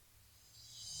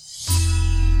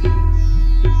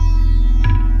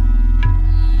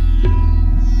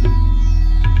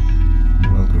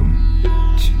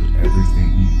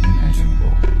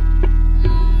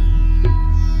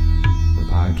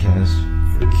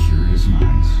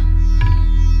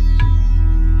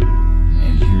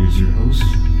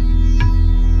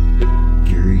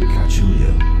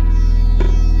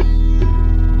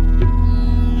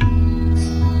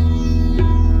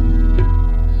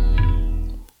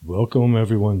Welcome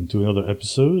everyone to another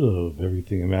episode of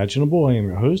Everything Imaginable. I am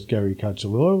your host, Gary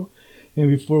Cacciolillo. And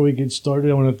before we get started,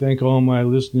 I want to thank all my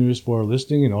listeners for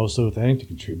listening and also thank the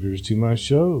contributors to my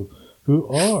show, who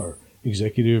are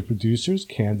executive producers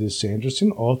Candace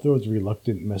Sanderson, author of The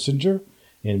Reluctant Messenger,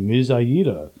 and Ms.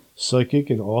 Aida, psychic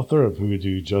and author of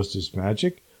Hoodoo Justice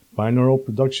Magic, binaural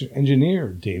production engineer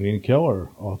Damian Keller,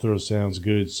 author of Sounds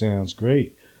Good, Sounds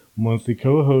Great, monthly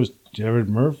co-host Jared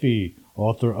Murphy,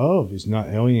 author of It's Not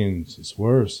Aliens, It's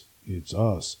Worse, It's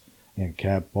Us, and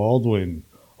Kat Baldwin,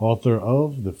 author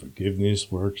of The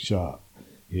Forgiveness Workshop.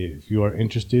 If you are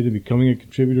interested in becoming a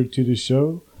contributor to the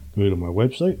show, go to my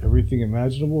website,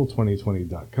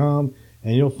 everythingimaginable2020.com,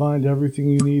 and you'll find everything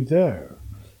you need there.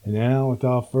 And now,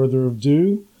 without further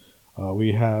ado,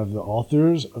 we have the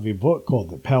authors of a book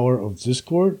called The Power of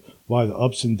Discord, Why the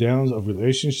Ups and Downs of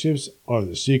Relationships Are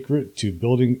the Secret to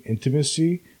Building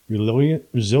Intimacy,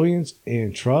 Resilience,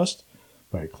 and Trust,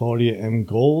 by Claudia M.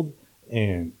 Gold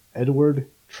and Edward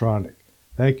Tronick.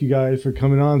 Thank you guys for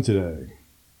coming on today.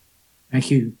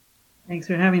 Thank you. Thanks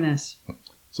for having us.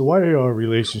 So why are our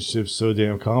relationships so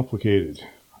damn complicated?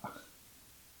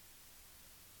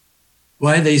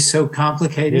 Why are they so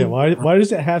complicated? Yeah, why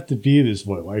does it have to be this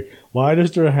way? Like, why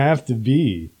does there have to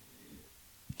be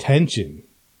tension?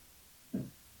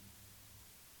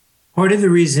 Part of the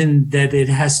reason that it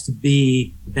has to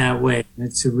be that way, and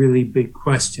it's a really big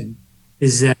question,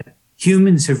 is that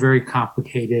humans are very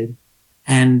complicated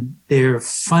and their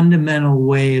fundamental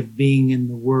way of being in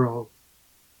the world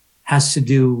has to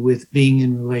do with being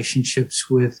in relationships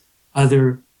with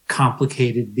other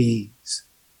complicated beings.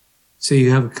 So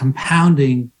you have a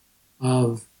compounding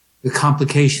of the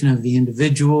complication of the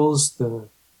individuals, the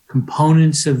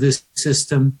components of this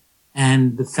system,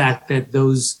 and the fact that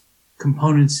those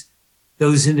components,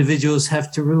 those individuals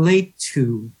have to relate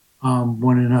to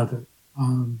one another.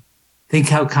 Think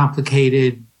how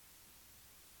complicated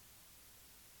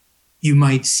you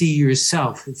might see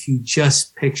yourself if you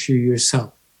just picture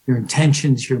yourself, your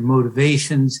intentions, your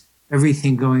motivations,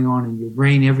 everything going on in your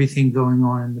brain, everything going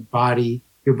on in the body,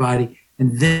 your body,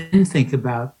 and then think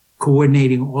about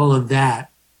coordinating all of that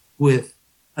with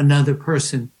another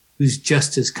person who's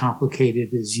just as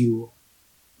complicated as you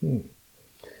are.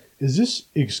 Is this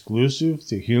exclusive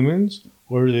to humans,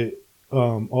 or does it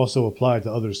also apply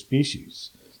to other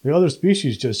species? The other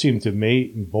species just seem to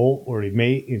mate and bolt, or they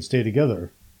mate and stay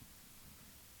together.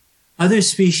 Other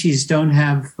species don't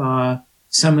have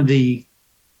some of the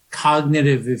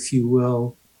cognitive, if you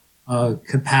will,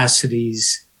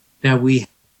 capacities that we have.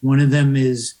 One of them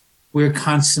is we're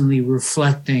constantly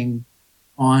reflecting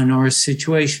on our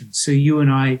situation. So you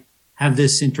and I have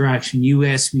this interaction. You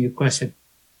ask me a question.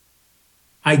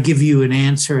 I give you an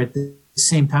answer. At the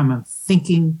same time, I'm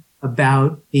thinking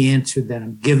about the answer that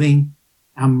I'm giving.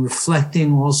 I'm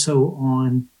reflecting also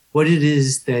on what it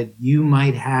is that you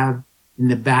might have in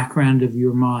the background of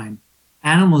your mind.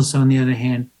 Animals, on the other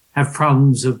hand, have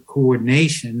problems of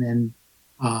coordination and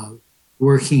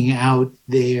working out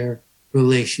their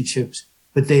relationships,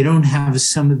 but they don't have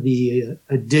some of the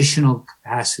additional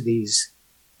capacities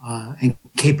and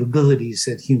capabilities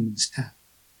that humans have.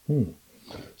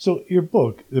 So your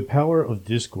book, The Power of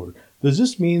Discord, does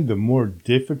this mean the more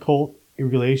difficult a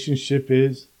relationship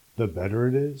is, the better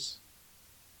it is?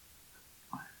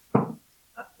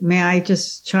 May I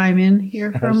just chime in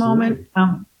here for Absolutely. a moment?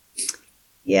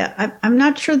 I'm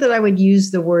not sure that I would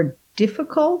use the word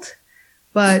difficult,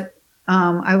 but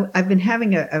I've been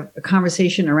having a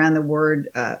conversation around the word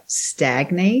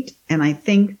stagnate. And I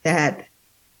think that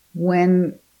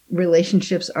when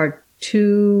relationships are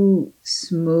too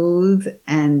smooth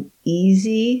and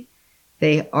easy,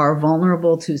 they are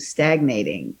vulnerable to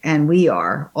stagnating. And we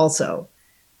are also.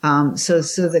 So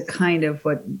the kind of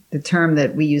the term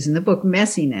that we use in the book,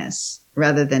 messiness,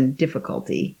 rather than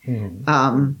difficulty,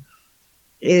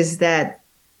 is that,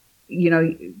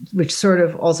 which sort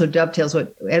of also dovetails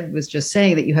what Ed was just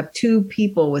saying, that you have two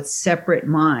people with separate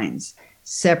minds,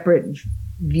 separate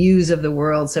views of the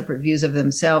world, separate views of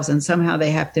themselves, and somehow they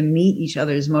have to meet each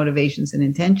other's motivations and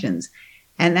intentions.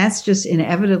 And that's just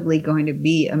inevitably going to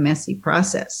be a messy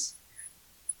process.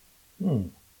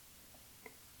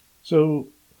 So,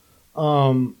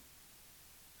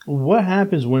 what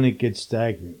happens when it gets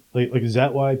stagnant? Like, is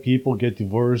that why people get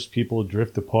divorced, people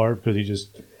drift apart? Because you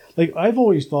just, like, I've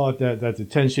always thought that the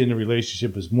tension in a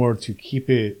relationship is more to keep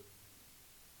it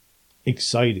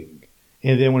exciting.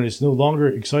 And then when it's no longer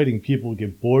exciting, people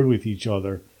get bored with each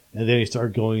other and then they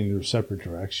start going in their separate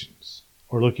directions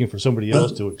or looking for somebody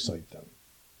else to excite them.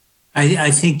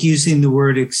 I think using the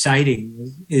word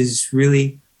exciting is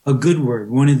really a good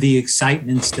word. One of the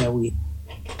excitements that we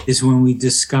is when we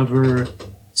discover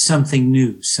something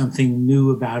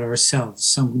new about ourselves,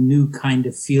 some new kind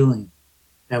of feeling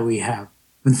that we have.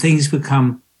 When things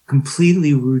become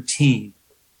completely routine,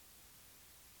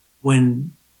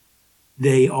 when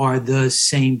they are the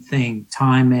same thing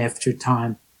time after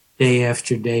time, day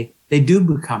after day, they do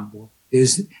become boring.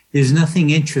 There's nothing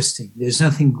interesting. There's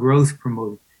nothing growth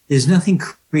promoting. There's nothing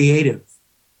creative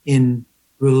in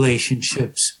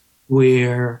relationships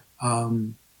where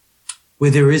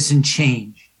there isn't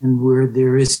change and where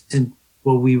there isn't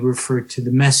what we refer to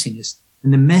the messiness.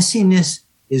 And the messiness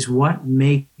is what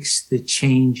makes the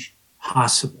change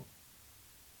possible.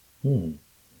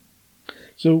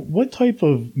 So what type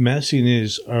of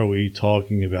messiness are we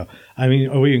talking about? I mean,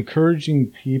 are we encouraging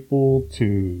people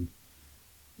to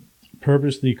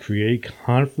purposely create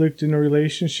conflict in a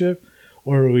relationship?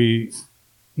 Or are we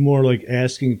more like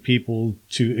asking people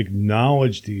to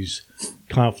acknowledge these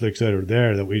conflicts that are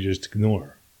there that we just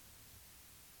ignore?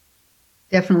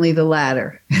 Definitely the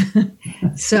latter.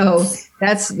 So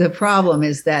that's the problem,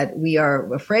 is that we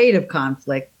are afraid of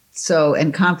conflict.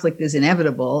 And conflict is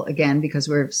inevitable, again, because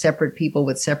we're separate people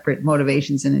with separate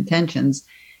motivations and intentions.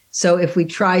 So if we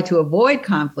try to avoid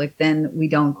conflict, then we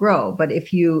don't grow. But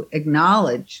if you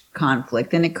acknowledge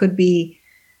conflict, and it could be,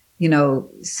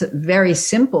 very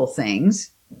simple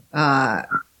things,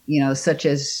 such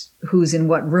as who's in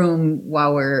what room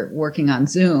while we're working on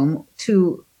Zoom,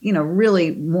 to,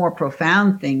 really more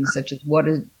profound things, such as what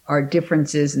are our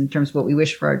differences in terms of what we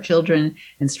wish for our children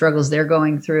and struggles they're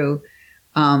going through,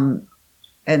 and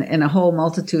a whole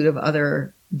multitude of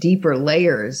other deeper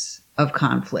layers of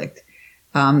conflict,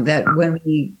 that when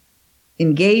we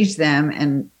engage them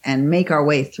and make our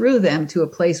way through them to a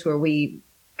place where we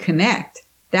connect,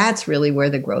 that's really where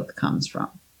the growth comes from.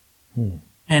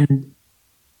 And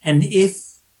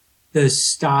if the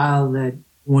style that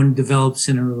one develops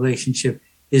in a relationship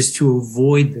is to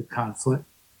avoid the conflict,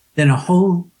 then a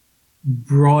whole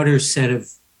broader set of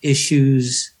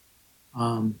issues,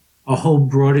 a whole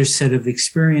broader set of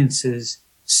experiences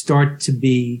start to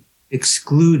be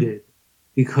excluded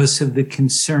because of the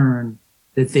concern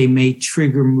that they may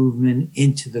trigger movement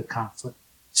into the conflict.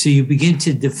 So you begin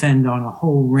to defend on a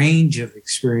whole range of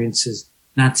experiences,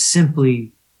 not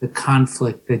simply the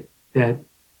conflict that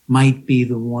might be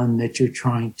the one that you're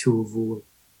trying to avoid.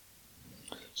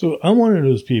 So I'm one of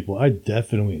those people. I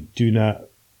definitely do not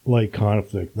like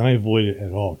conflict, and I avoid it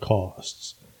at all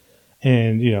costs.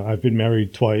 And, I've been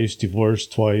married twice,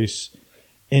 divorced twice,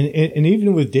 and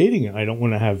even with dating, I don't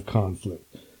want to have conflict.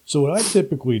 So what I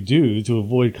typically do to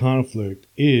avoid conflict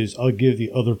is I'll give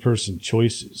the other person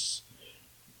choices.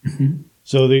 Mm-hmm.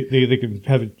 So they can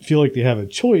feel like they have a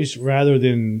choice rather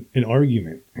than an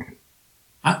argument.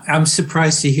 I'm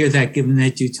surprised to hear that, given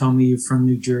that you told me you're from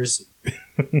New Jersey.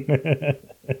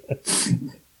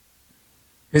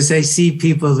 Because I see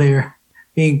people there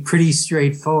being pretty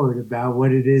straightforward about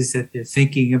what it is that they're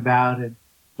thinking about and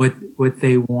what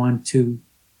they want to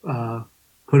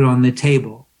put on the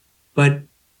table. But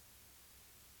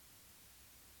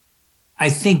I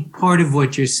think part of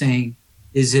what you're saying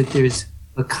is that there's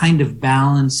a kind of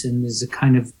balance and there's a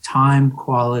kind of time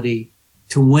quality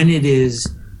to when it is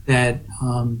that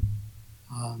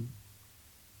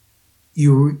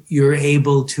you're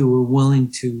able to or willing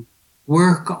to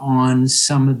work on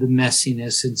some of the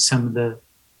messiness and some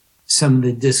of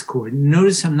the discord.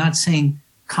 Notice I'm not saying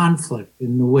conflict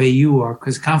in the way you are,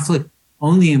 because conflict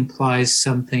only implies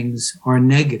some things are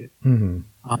negative. Mm-hmm.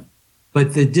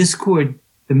 But the discord,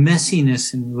 the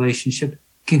messiness in relationship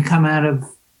can come out of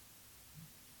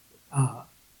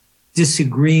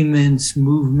disagreements,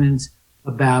 movements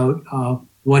about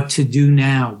what to do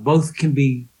now. Both can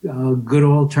be good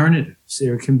alternatives.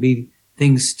 There can be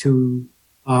things to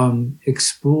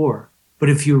explore. But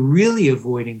if you're really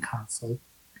avoiding conflict,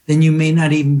 then you may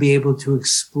not even be able to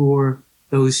explore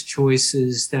those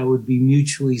choices that would be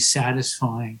mutually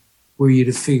satisfying were you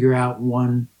to figure out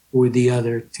one or the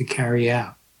other to carry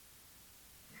out.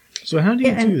 So how do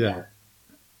you do that?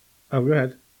 Oh, go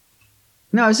ahead.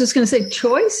 No, I was just going to say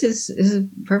choice is a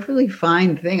perfectly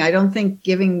fine thing. I don't think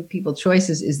giving people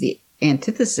choices is the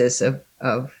antithesis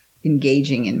of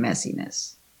engaging in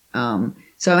messiness.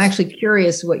 So I'm actually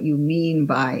curious what you mean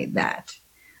by that.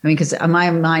 I mean, because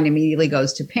my mind immediately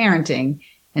goes to parenting,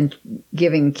 and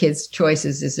giving kids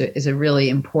choices is a really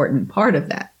important part of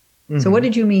that. Mm-hmm. So what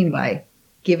did you mean by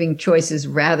giving choices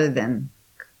rather than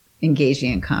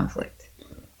engaging in conflict?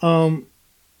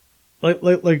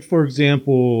 Like for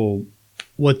example,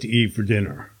 what to eat for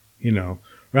dinner,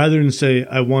 rather than say,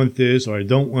 I want this or I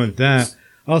don't want that,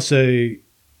 I'll say,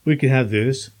 we can have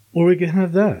this or we can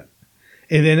have that.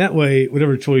 And then that way,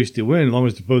 whatever choice they win, as long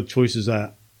as they're both choices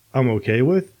I'm okay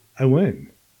with, I win.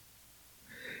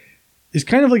 it's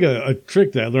kind of like a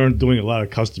trick that I learned doing a lot of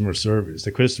customer service.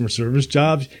 The customer service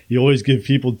jobs, you always give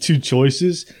people two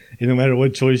choices, and no matter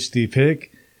what choice they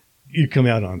pick, you come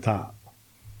out on top.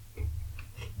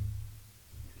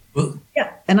 Well,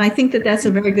 Yeah, and I think that that's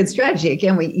a very good strategy.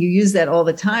 Again, you use that all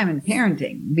the time in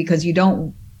parenting because you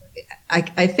don't.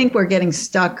 I think we're getting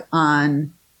stuck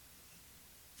on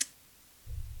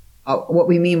what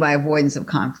we mean by avoidance of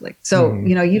conflict. So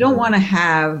you don't want to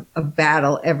have a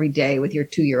battle every day with your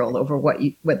 2-year-old over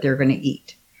what they're going to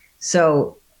eat.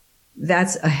 So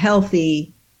that's a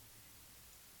healthy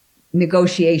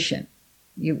negotiation.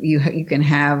 You can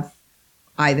have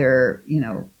either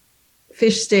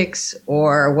fish sticks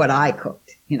or what I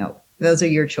cooked. Those are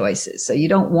your choices. So you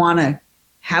don't want to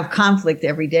have conflict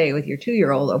every day with your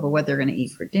 2-year-old over what they're going to eat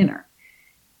for dinner.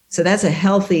 So that's a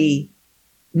healthy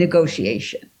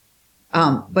negotiation.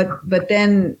 But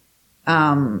then,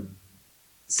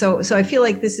 so I feel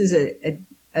like this is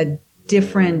a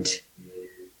different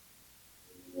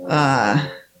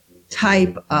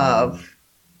type of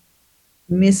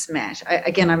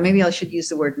mismatch. Maybe I should use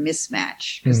the word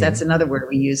mismatch because that's another word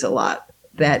we use a lot.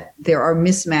 That there are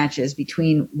mismatches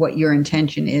between what your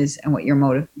intention is and what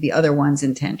the other one's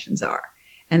intentions are.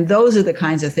 And those are the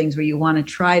kinds of things where you want to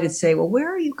try to say, well, where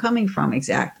are you coming from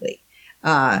exactly?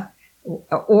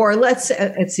 Or let's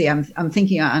see, I'm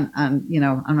thinking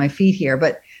on my feet here,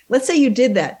 but let's say you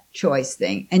did that choice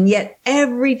thing. And yet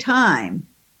every time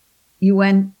you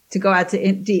went to go out to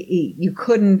eat, you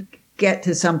couldn't get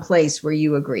to some place where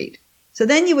you agreed. So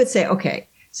then you would say, okay,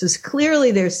 so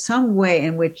clearly there's some way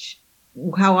in which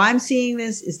how I'm seeing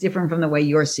this is different from the way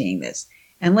you're seeing this.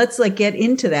 And let's get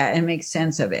into that and make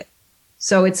sense of it.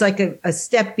 So it's like a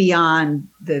step beyond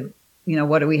the,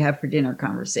 what do we have for dinner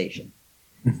conversation.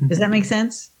 Does that make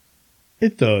sense?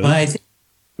 It does. Well,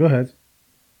 Go ahead.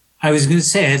 I was going to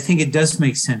say, I think it does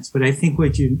make sense, but I think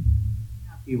what you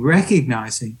be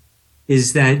recognizing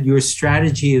is that your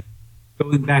strategy,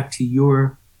 going back to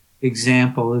your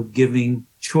example of giving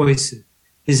choices,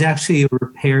 is actually a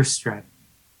repair strategy.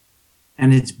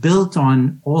 And it's built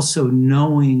on also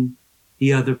knowing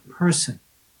the other person.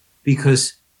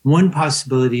 Because one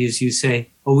possibility is you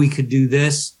say, oh, we could do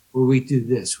this or we do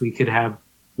this. We could have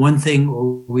one thing or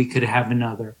we could have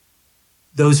another.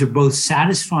 Those are both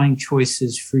satisfying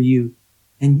choices for you.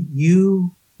 And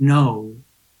you know,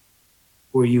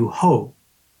 or you hope,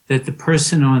 that the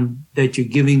person that you're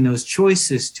giving those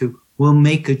choices to will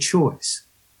make a choice.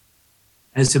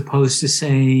 As opposed to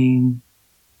saying,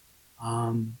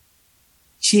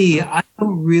 gee, I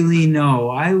don't really know.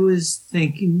 I was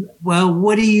thinking, well,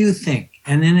 what do you think?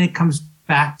 And then it comes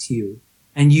back to you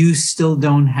and you still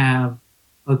don't have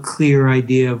a clear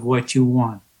idea of what you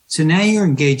want. So now you're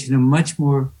engaged in a much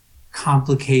more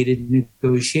complicated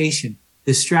negotiation.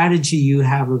 The strategy you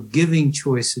have of giving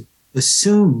choices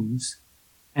assumes,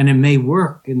 and it may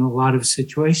work in a lot of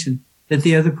situations, that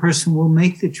the other person will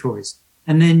make the choice.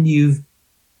 And then you've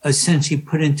essentially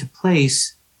put into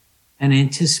place and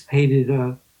anticipated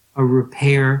a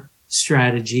repair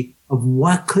strategy of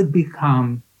what could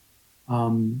become,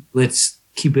 let's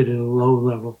keep it at a low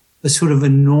level, a sort of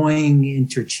annoying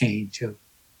interchange of,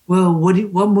 well,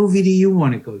 what movie do you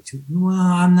want to go to? Well,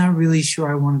 I'm not really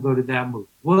sure I want to go to that movie.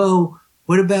 Well,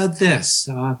 what about this?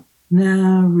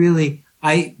 No, really.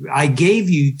 I gave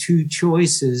you two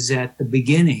choices at the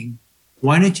beginning.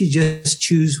 Why don't you just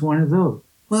choose one of those?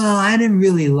 Well, I didn't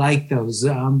really like those.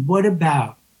 What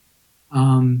about?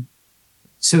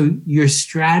 So your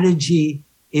strategy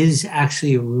is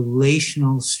actually a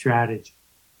relational strategy.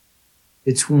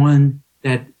 It's one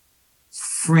that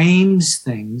frames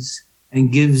things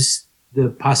and gives the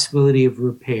possibility of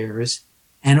repairs,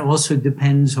 and also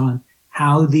depends on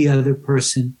how the other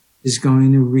person is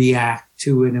going to react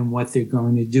to it and what they're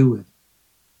going to do with it.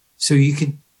 So you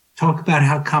could talk about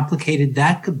how complicated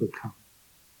that could become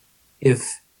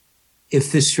if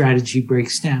the strategy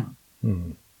breaks down.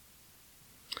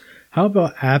 How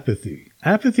about apathy?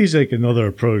 Apathy is like another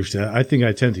approach that I think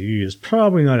I tend to use.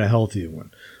 Probably not a healthy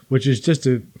one, which is just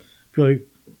to feel like,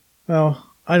 well,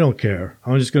 I don't care.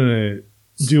 I'm just going to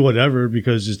do whatever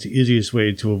because it's the easiest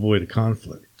way to avoid a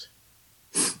conflict.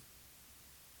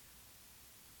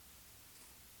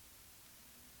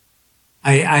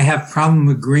 I have problem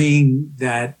agreeing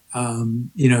that,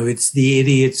 it's the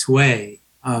idiot's way,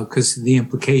 because of the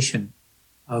implication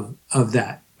of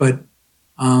that. But,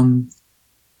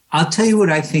 I'll tell you what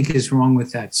I think is wrong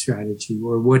with that strategy,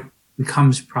 or what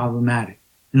becomes problematic.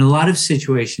 In a lot of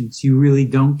situations, you really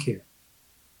don't care.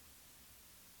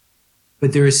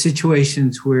 But there are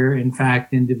situations where, in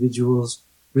fact, individuals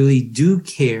really do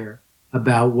care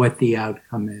about what the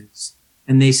outcome is.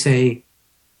 And they say,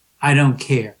 I don't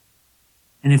care.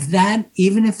 And if that,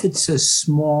 even if it's a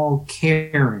small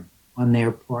caring on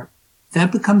their part,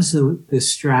 that becomes the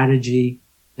strategy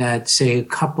that, say, a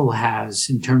couple has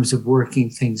in terms of working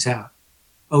things out.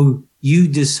 Oh, you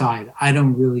decide. I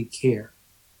don't really care.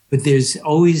 But there's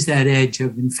always that edge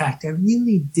of, in fact, I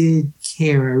really did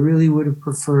care. I really would have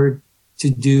preferred to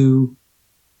do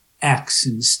X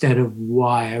instead of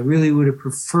Y. I really would have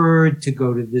preferred to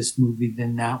go to this movie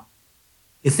than that.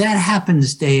 If that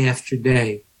happens day after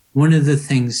day, one of the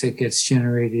things that gets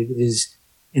generated is,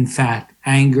 in fact,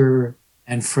 anger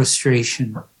and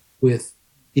frustration with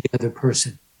the other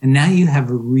person. And now you have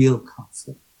a real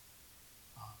conflict.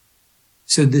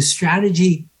 So the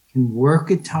strategy can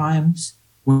work at times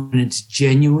when it's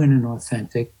genuine and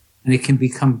authentic, and it can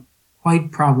become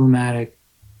quite problematic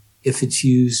if it's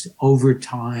used over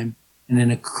time and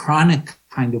in a chronic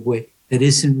kind of way that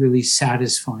isn't really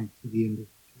satisfying to the individual.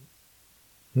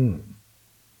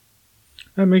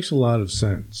 That makes a lot of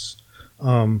sense.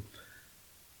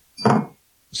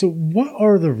 So what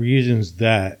are the reasons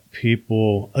that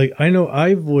people, like, I know I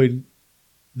avoid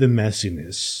the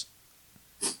messiness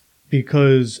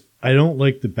because I don't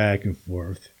like the back and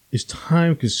forth. It's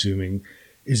time consuming,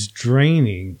 it's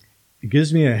draining, it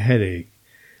gives me a headache.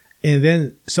 And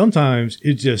then sometimes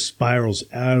it just spirals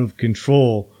out of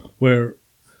control where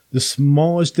the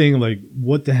smallest thing, like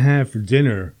what to have for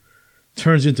dinner,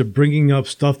 turns into bringing up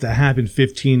stuff that happened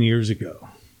 15 years ago.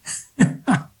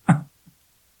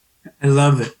 I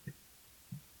love it.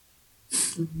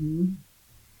 Mm-hmm.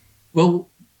 Well,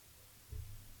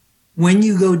 when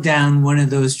you go down one of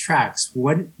those tracks,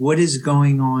 what is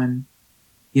going on?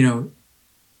 You know,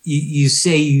 you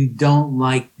say you don't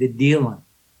like the dealing,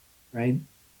 right?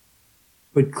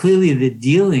 But clearly the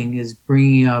dealing is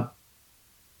bringing up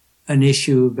an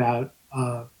issue about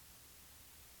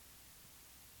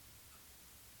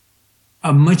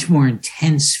a much more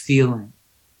intense feeling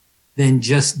than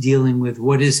just dealing with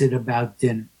what is it about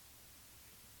dinner.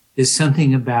 There's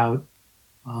something about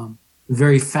the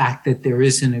very fact that there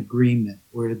is an agreement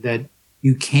or that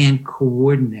you can't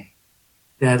coordinate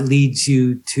that leads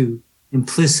you to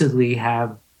implicitly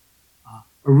have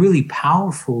a really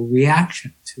powerful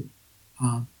reaction to it.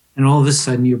 And all of a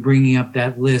sudden you're bringing up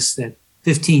that list that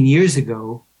 15 years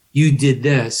ago you did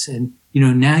this, and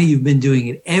now you've been doing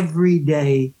it every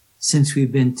day since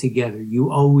we've been together.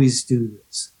 You always do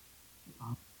this.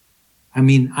 I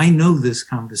mean, I know this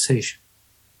conversation.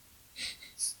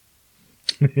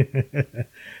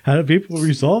 How do people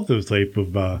resolve those type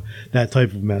of that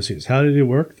type of messages? How do they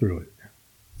work through it?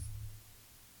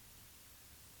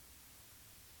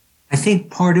 I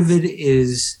think part of it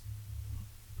is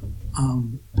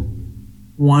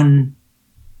one,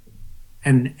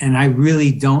 and I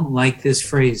really don't like this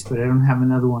phrase, but I don't have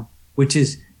another one, which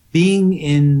is being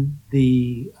in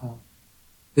the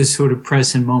sort of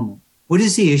present moment. What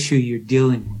is the issue you're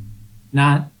dealing with?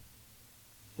 Not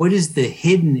what is the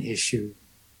hidden issue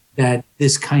that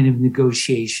this kind of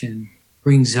negotiation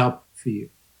brings up for you.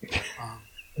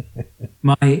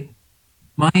 My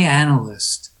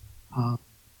analyst,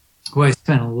 who I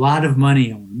spent a lot of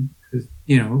money on,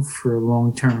 for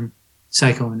long-term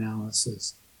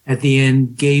psychoanalysis, at the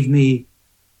end gave me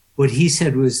what he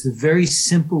said was the very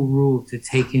simple rule to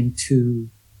take into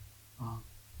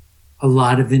a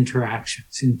lot of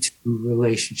interactions, into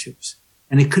relationships.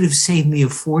 And it could have saved me a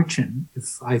fortune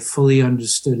if I fully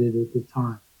understood it at the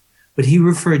time. But he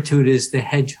referred to it as the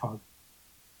hedgehog.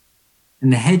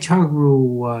 And the hedgehog rule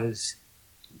was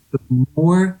the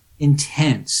more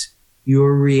intense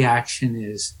your reaction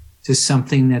is to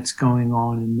something that's going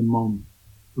on in the moment,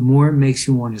 the more it makes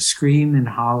you want to scream and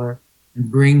holler and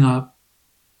bring up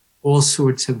all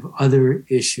sorts of other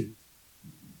issues,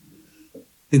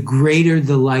 the greater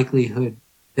the likelihood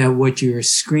that what you're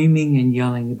screaming and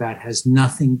yelling about has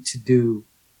nothing to do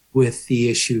with the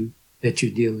issue that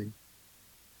you're dealing with.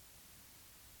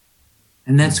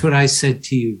 And that's what I said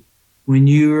to you. When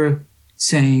you're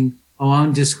saying, oh,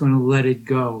 I'm just going to let it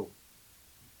go,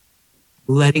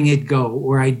 letting it go,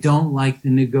 or I don't like the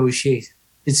negotiation.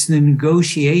 It's the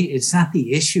negotiate. It's not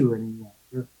the issue anymore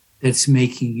that's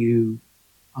making you,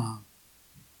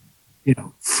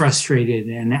 frustrated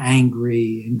and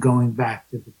angry and going back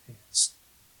to the past.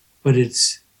 But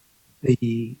it's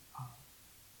the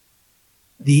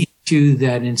issue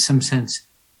that, in some sense,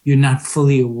 you're not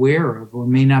fully aware of, or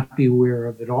may not be aware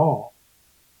of at all,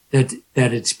 that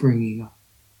it's bringing up.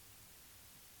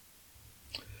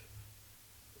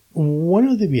 One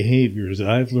of the behaviors that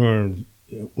I've learned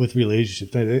with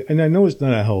relationships, and I know it's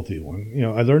not a healthy one,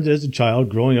 I learned as a child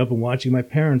growing up and watching my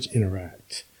parents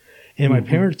interact. And my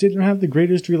parents didn't have the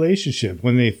greatest relationship.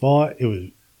 When they fought, it was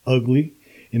ugly.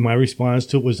 And my response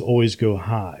to it was always go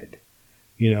hide.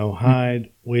 Hide,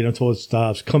 wait until it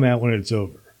stops, come out when it's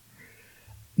over.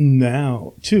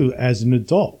 Now, too, as an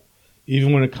adult,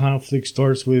 even when a conflict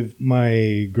starts with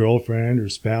my girlfriend or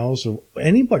spouse or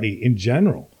anybody in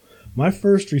general, my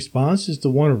first response is to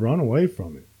want to run away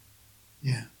from it.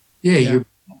 Yeah.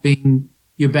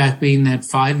 You're back being that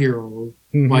 5-year-old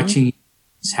watching,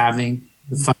 having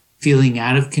the feeling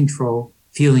out of control,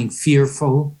 feeling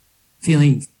fearful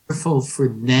for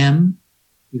them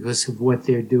because of what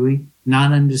they're doing,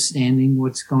 not understanding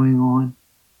what's going on.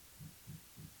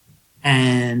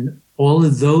 And all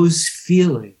of those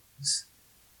feelings,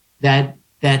 that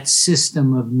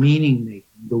system of meaning making,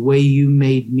 the way you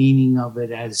made meaning of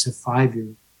it as a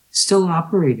 5-year-old, still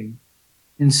operating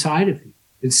inside of you.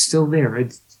 It's still there.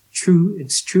 It's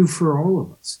true for all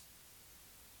of us.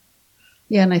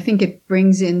 Yeah, and I think it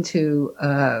brings into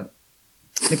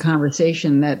the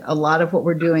conversation that a lot of what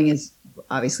we're doing is,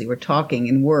 obviously we're talking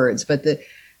in words, but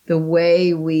the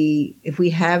way if we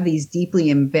have these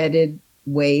deeply embedded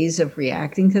ways of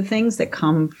reacting to things that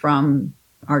come from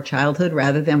our childhood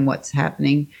rather than what's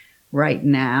happening right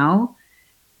now,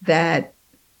 that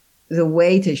the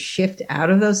way to shift out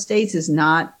of those states is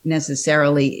not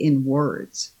necessarily in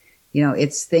words.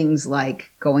 It's things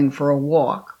like going for a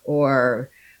walk or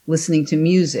listening to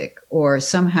music or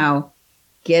somehow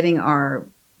getting our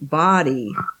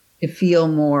body to feel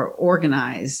more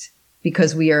organized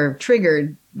because we are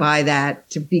triggered by that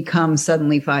to become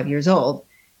suddenly 5 years old.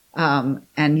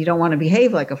 And you don't want to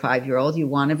behave like a 5-year-old. You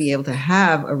want to be able to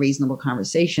have a reasonable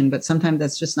conversation, but sometimes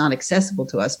that's just not accessible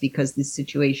to us because this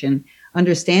situation,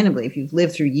 understandably, if you've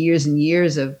lived through years and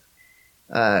years of,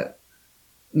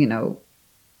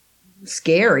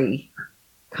 scary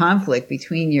conflict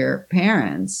between your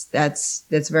parents, that's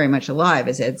very much alive,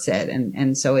 as Ed said.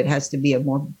 And so it has to be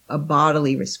a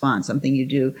bodily response, something you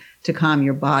do to calm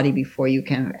your body before you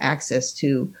can have access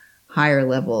to higher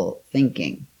level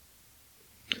thinking.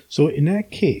 So in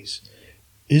that case,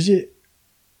 is it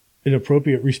an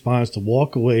appropriate response to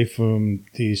walk away from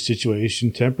the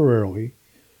situation temporarily,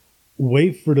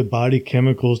 wait for the body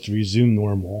chemicals to resume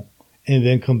normal, and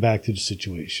then come back to the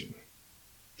situation?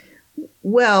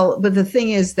 Well, but the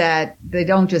thing is that they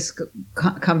don't just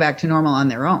come back to normal on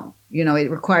their own.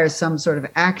 It requires some sort of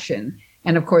action.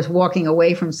 And of course, walking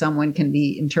away from someone can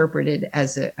be interpreted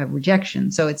as a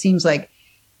rejection. So it seems like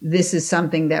this is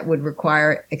something that would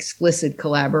require explicit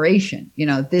collaboration.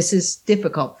 This is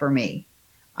difficult for me.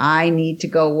 I need to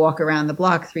go walk around the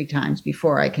block 3 times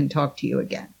before I can talk to you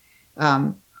again.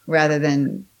 Rather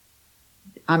than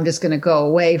I'm just going to go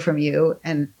away from you,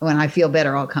 and when I feel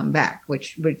better, I'll come back.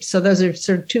 So those are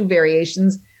sort of 2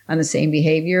 variations on the same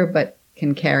behavior, but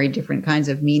can carry different kinds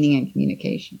of meaning and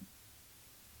communication.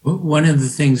 One of the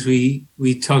things we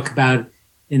talk about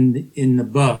in the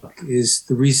book is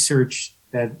the research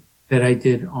that I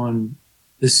did on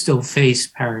the still face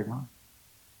paradigm,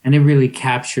 and it really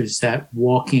captures that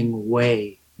walking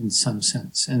away in some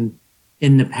sense. And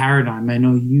in the paradigm, I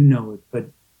know you know it, but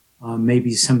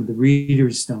maybe some of the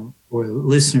readers don't or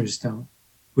listeners don't,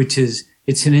 which is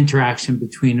it's an interaction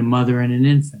between a mother and an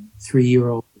infant,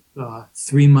 3-year-old,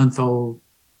 3-month-old.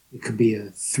 It could be a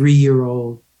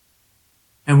 3-year-old.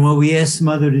 And what we ask the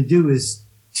mother to do is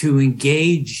to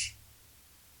engage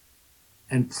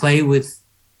and play with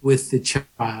the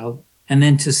child, and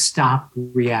then to stop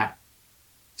react,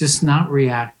 just not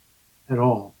react at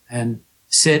all, and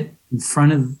stay in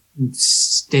front of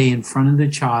the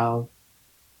child.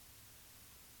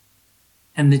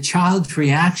 And the child's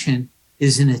reaction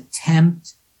is an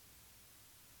attempt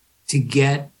to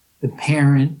get the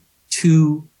parent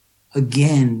to,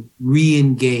 again,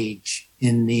 re-engage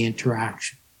in the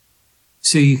interaction.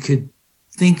 So you could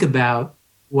think about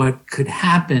what could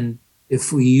happen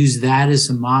if we use that as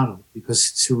a model,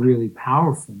 because it's a really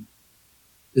powerful,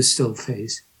 the still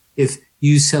face. If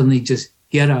you suddenly just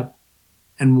get up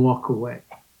and walk away.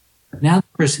 Now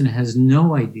the person has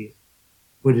no idea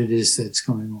what it is that's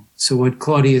going on. So what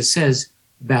Claudia says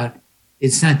about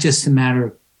it's not just a matter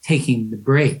of taking the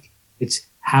break. It's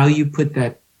how you put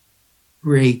that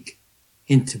break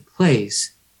into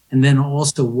place, and then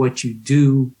also what you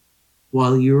do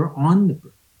while you're on the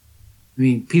break. I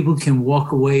mean, people can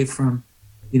walk away from,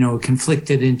 a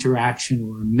conflicted interaction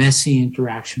or a messy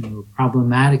interaction or a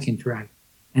problematic interaction,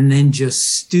 and then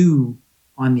just stew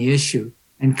on the issue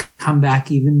and come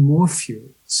back even more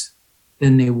furious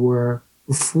than they were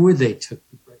before they took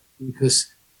the break.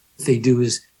 Because what they do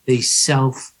is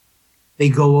they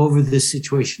go over the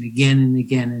situation again and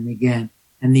again and again,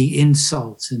 and the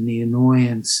insults and the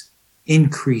annoyance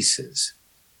increases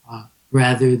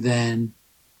rather than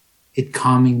it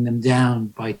calming them down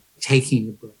by taking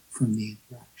a break from the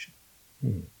interaction.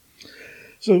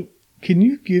 So, can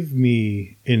you give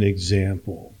me an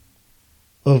example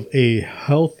of a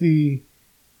healthy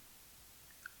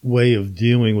way of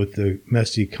dealing with the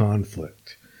messy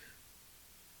conflict?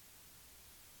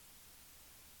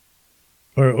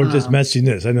 Or just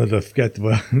messiness. I know not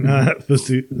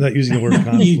using the word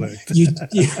conflict.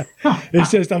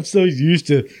 It's just I'm so used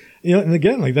to, and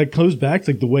again, like that goes back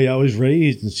to like the way I was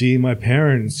raised and seeing my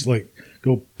parents like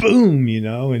go boom,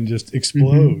 and just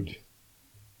explode. Mm-hmm.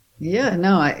 Yeah,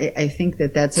 no, I think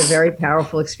that's a very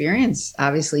powerful experience.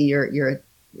 Obviously, you're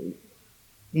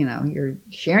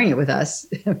sharing it with us.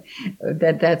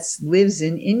 that lives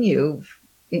in you.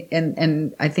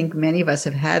 And I think many of us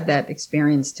have had that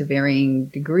experience to varying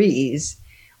degrees,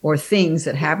 or things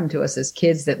that happen to us as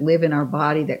kids that live in our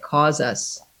body that cause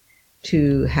us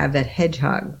to have that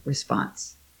hedgehog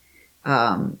response.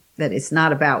 That it's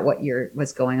not about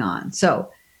what's going on. So,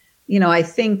 I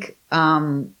think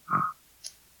the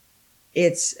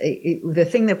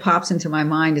thing that pops into my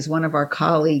mind is one of our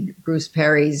colleague Bruce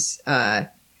Perry's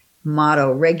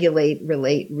motto: regulate,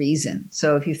 relate, reason.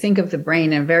 So if you think of the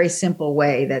brain in a very simple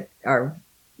way, that our,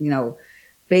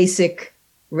 basic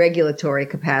regulatory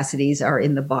capacities are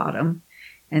in the bottom.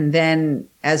 And then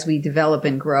as we develop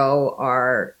and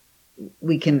grow,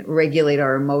 we can regulate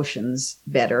our emotions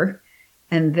better.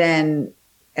 And then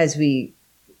as we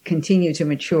continue to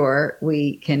mature,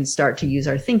 we can start to use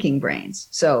our thinking brains.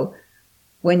 So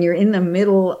when you're in the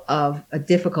middle of a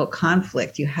difficult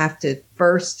conflict, you have to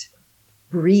first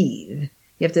breathe.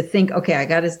 You have to think, okay, I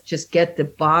got to just get the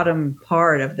bottom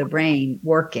part of the brain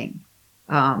working.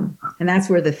 And that's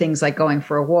where the things like going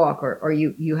for a walk, or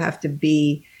you have to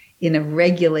be in a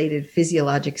regulated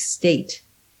physiologic state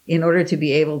in order to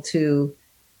be able to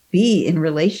be in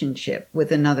relationship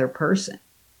with another person.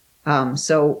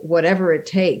 So whatever it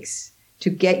takes to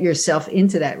get yourself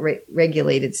into that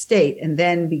regulated state, and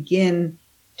then begin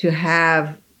to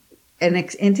have and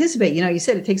anticipate. You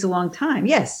said it takes a long time.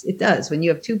 Yes, it does. When you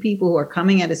have two people who are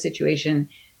coming at a situation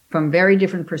from very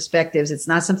different perspectives, it's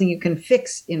not something you can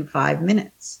fix in 5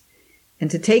 minutes. And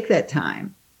to take that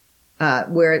time,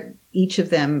 where each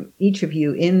of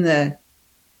you in the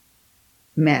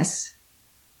mess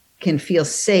can feel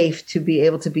safe to be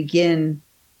able to begin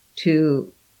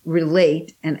to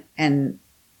relate and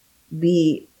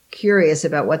be curious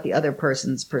about what the other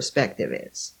person's perspective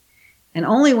is. And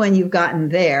only when you've gotten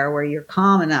there where you're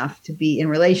calm enough to be in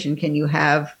relation can you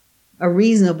have a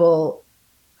reasonable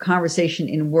conversation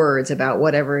in words about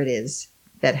whatever it is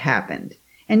that happened.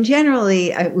 And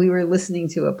generally, we were listening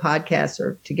to a podcast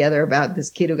or together about this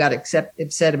kid who got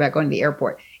upset about going to the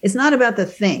airport. It's not about the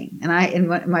thing. And in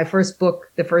my first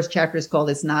book, the first chapter is called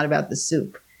 "It's Not About the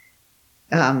Soup,"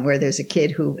 where there's a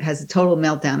kid who has a total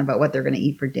meltdown about what they're going to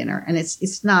eat for dinner. And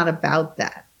it's not about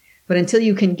that. But until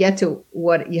you can get to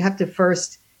what, you have to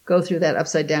first go through that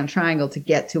upside down triangle to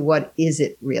get to what is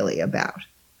it really about.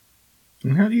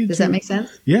 And how do you Does that make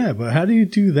sense? Yeah, but how do you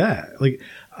do that? Like,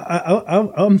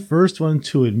 I'm the first one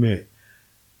to admit,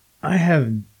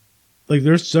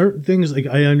 there's certain things like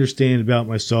I understand about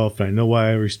myself and I know why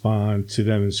I respond to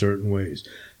them in certain ways.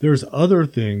 There's other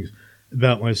things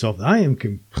about myself that I am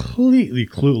completely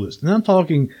clueless. And I'm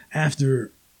talking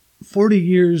after 40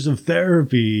 years of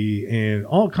therapy and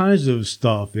all kinds of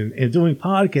stuff and doing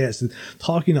podcasts and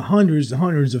talking to hundreds and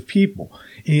hundreds of people.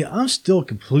 And I'm still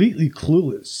completely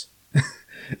clueless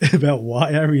about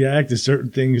why I react to certain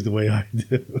things the way I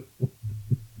do.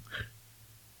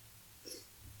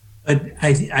 But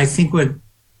I think what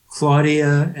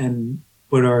Claudia and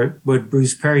what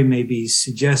Bruce Perry may be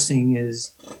suggesting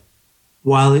is,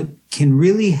 while it can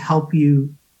really help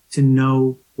you to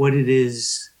know what it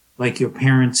is, like your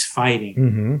parents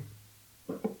fighting,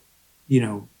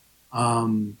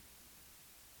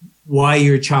 why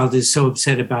your child is so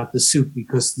upset about the soup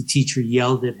because the teacher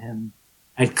yelled at him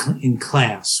in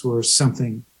class or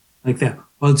something like that.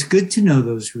 Well, it's good to know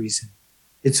those reasons.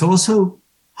 It's also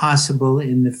possible,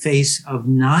 in the face of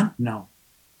not knowing,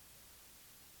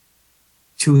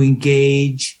 to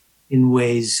engage in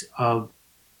ways of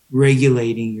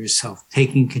regulating yourself,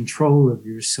 taking control of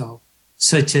yourself,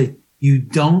 such that you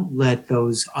don't let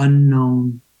those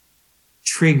unknown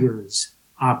triggers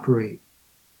operate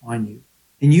on you.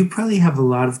 And you probably have a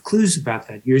lot of clues about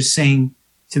that. You're saying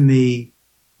to me,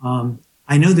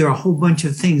 I know there are a whole bunch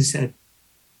of things that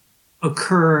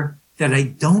occur that I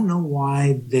don't know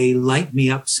why they light me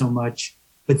up so much,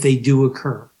 but they do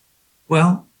occur.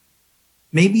 Well,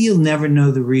 maybe you'll never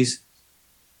know the reason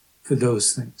for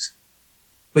those things,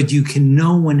 but you can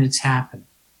know when it's happening.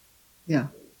 You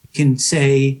can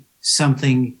say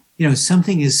something,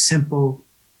 something as simple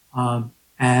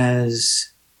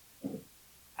as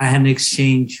I had an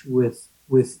exchange with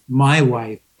my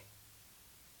wife,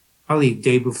 probably the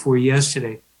day before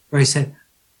yesterday, where I said,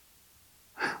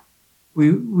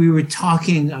 we were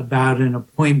talking about an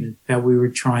appointment that we were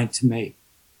trying to make.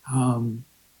 And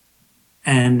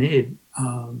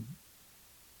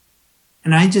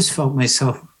I just felt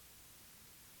myself,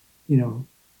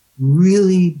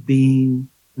 really being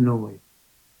annoyed.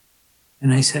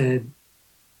 And I said,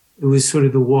 it was sort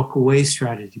of the walk away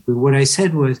strategy. But what I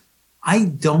said was, I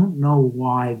don't know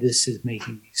why this is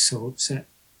making me so upset,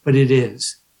 but it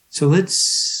is. So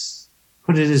let's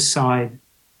put it aside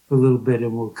for a little bit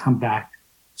and we'll come back.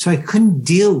 So I couldn't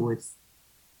deal with,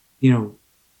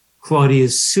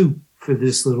 Claudia's soup for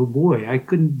this little boy. I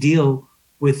couldn't deal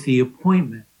with the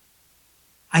appointment.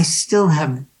 I still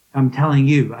have, I'm telling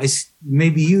you,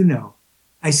 maybe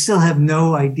I still have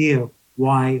no idea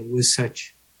why it was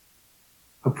such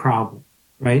a problem,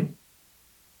 right?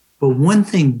 But one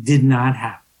thing did not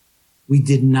happen. We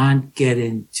did not get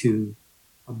into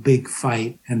a big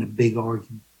fight and a big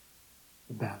argument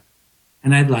about it.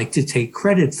 And I'd like to take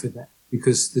credit for that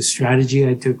because the strategy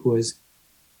I took was,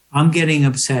 I'm getting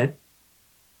upset.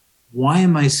 Why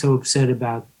am I so upset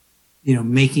about,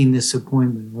 making this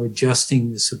appointment or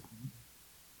adjusting this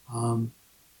appointment?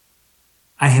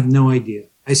 I have no idea.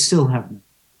 I still have no.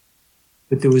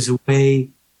 But there was a way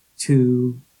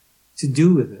to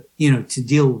do with it, to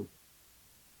deal with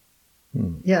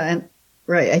it. Yeah, and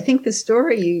right. I think the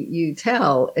story you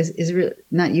tell is really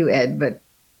not you, Ed, but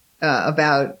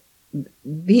about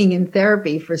being in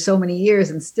therapy for so many years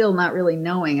and still not really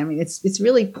knowing. I mean, it's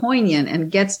really poignant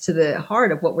and gets to the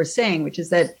heart of what we're saying, which is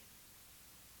that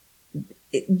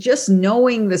just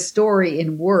knowing the story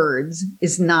in words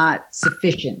is not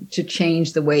sufficient to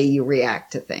change the way you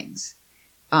react to things.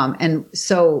 And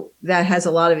so that has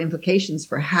a lot of implications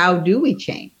for how do we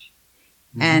change?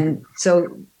 Mm-hmm. And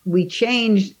so we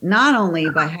change not only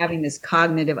by having this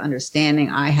cognitive understanding,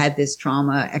 I had this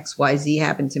trauma, XYZ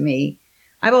happened to me.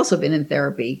 I've also been in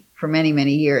therapy for many,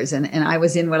 many years. And I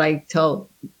was in what I told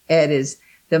Ed is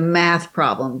the math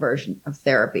problem version of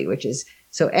therapy, which is,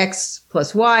 so X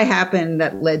plus Y happened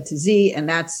that led to Z, and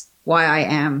that's why I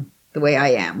am the way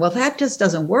I am. Well, that just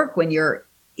doesn't work when you're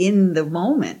in the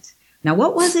moment. Now,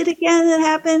 what was it again that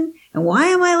happened? And why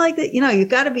am I like that? You've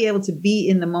got to be able to be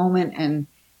in the moment. And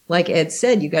like Ed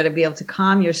said, you've got to be able to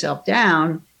calm yourself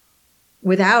down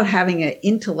without having an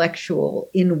intellectual,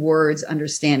 in words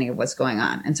understanding of what's going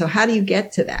on. And so how do you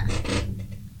get to that?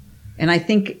 And I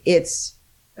think it's,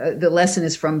 the lesson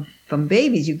is from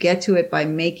babies. You get to it by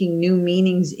making new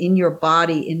meanings in your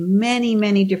body in many,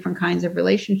 many different kinds of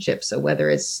relationships. So whether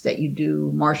it's that you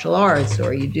do martial arts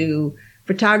or you do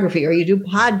photography or you do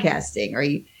podcasting or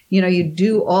you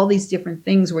do all these different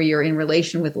things where you're in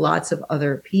relation with lots of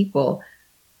other people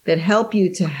that help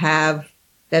you to have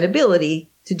that ability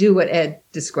to do what Ed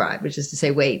described, which is to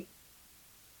say, wait,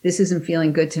 this isn't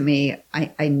feeling good to me.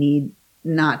 I need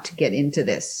not to get into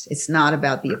this. It's not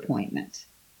about the appointment.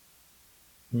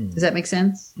 Does that make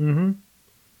sense? Mm-hmm.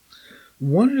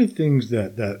 One of the things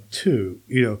that too,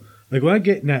 like when I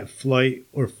get in that flight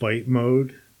or fight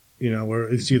mode, where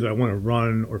it's either I want to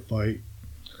run or fight,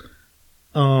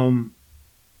 I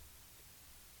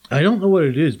don't know what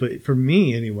it is, but for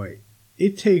me anyway,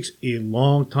 it takes a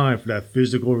long time for that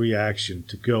physical reaction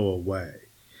to go away.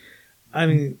 I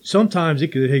mean, sometimes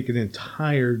it could take an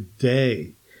entire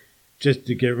day just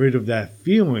to get rid of that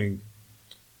feeling.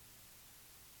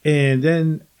 And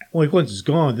then, once it's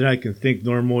gone, then I can think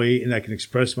normally and I can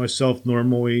express myself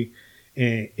normally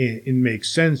and make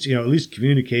sense, at least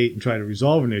communicate and try to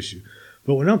resolve an issue.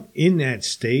 But when I'm in that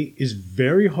state, it's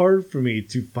very hard for me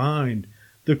to find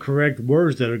the correct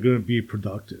words that are going to be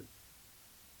productive.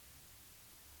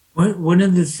 One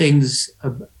of the things,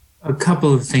 a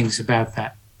couple of things about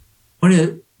that.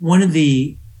 One of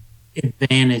the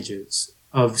advantages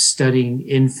of studying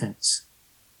infants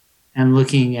and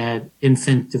looking at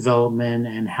infant development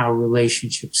and how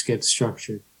relationships get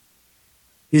structured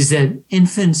is that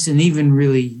infants and even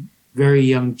really very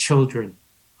young children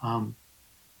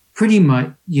pretty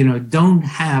much, don't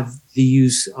have the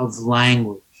use of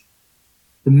language.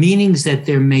 The meanings that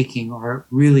they're making are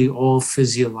really all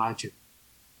physiological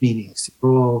meanings.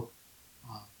 They're all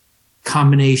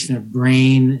combination of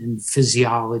brain and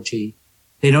physiology.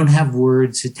 They don't have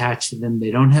words attached to them. They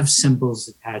don't have symbols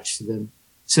attached to them.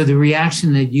 So the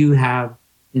reaction that you have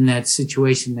in that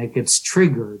situation that gets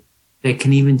triggered, that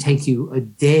can even take you a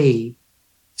day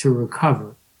to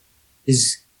recover,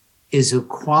 is a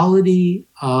quality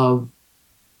of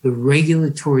the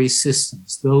regulatory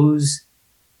systems, those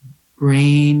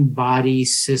brain-body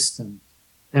systems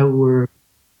that were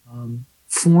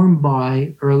formed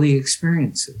by early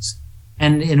experiences.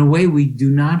 And in a way, we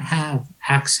do not have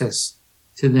access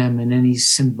to them in any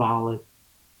symbolic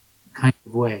kind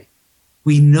of way.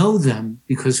 We know them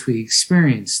because we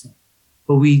experience them,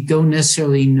 but we don't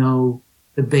necessarily know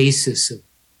the basis of it.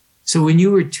 So when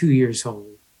you were 2 years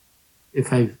old,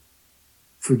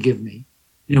 forgive me,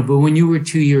 but when you were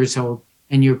 2 years old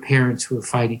and your parents were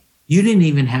fighting, you didn't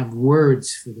even have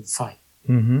words for the fight.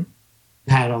 Mm-hmm.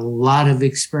 You had a lot of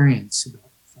experience about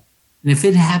the fight. And if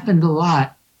it happened a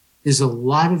lot, there's a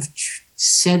lot of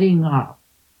setting up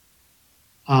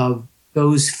of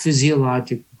those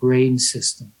physiologic brain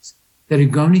systems that are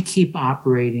going to keep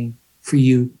operating for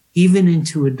you even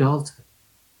into adulthood.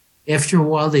 After a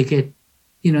while, they get,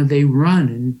 they run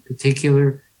in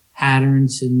particular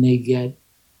patterns and they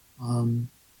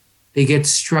get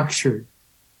structured.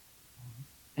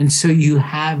 And so you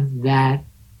have that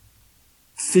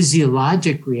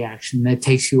physiologic reaction that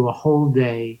takes you a whole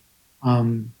day,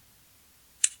 and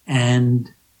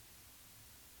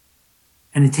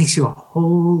it takes you a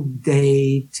whole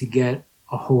day to get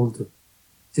a hold of,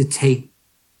 to take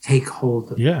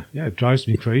hold of. Yeah, it drives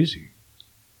me crazy.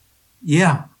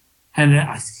 Yeah, and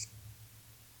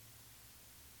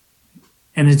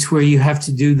it's where you have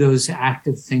to do those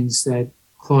active things that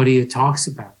Claudia talks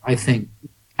about. I think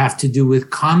have to do with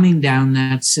calming down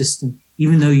that system,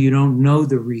 even though you don't know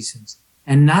the reasons.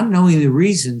 And not knowing the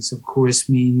reasons, of course,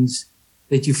 means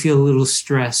that you feel a little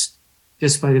stressed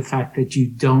just by the fact that you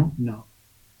don't know.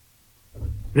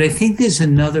 But I think there's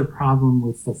another problem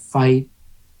with the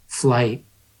fight-flight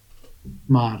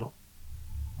model.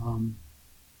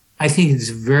 I think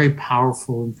it's a very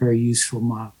powerful and very useful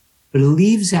model, but it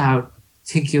leaves out a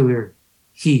particular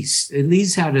piece. It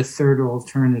leaves out a third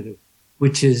alternative,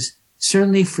 which is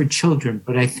certainly for children,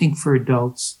 but I think for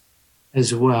adults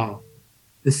as well.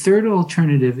 The third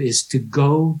alternative is to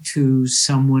go to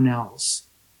someone else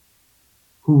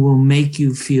who will make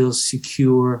you feel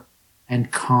secure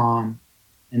and calm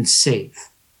and safe.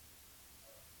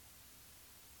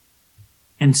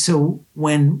 And so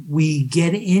when we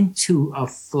get into a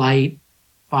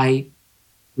flight-fight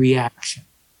reaction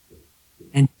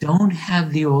and don't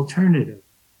have the alternative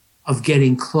of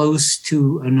getting close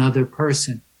to another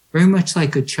person, very much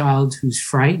like a child who's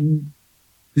frightened,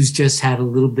 who's just had a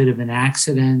little bit of an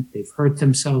accident, they've hurt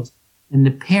themselves, and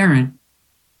the parent,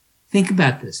 think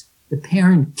about this, the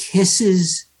parent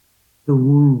kisses the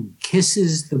wound,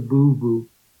 kisses the boo-boo,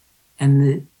 and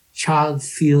the child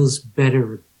feels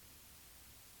better.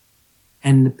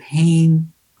 And the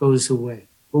pain goes away.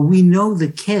 But we know the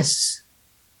kiss,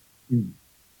 in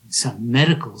some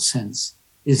medical sense,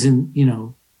 isn't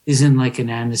like an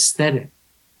anesthetic.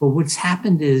 But what's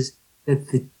happened is that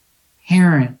the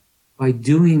parent, by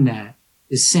doing that,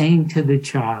 is saying to the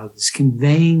child, is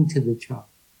conveying to the child,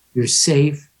 you're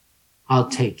safe, I'll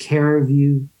take care of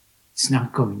you, it's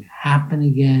not going to happen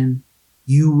again,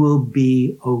 you will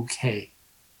be okay.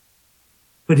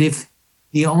 But if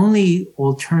the only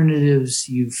alternatives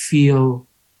you feel,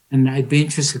 and I'd be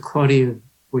interested, Claudia,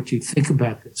 what you think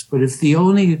about this, but if the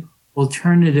only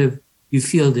alternative you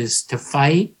feel is to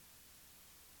fight,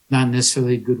 not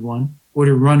necessarily a good one, or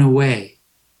to run away,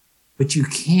 but you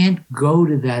can't go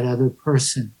to that other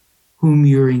person whom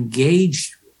you're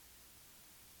engaged with,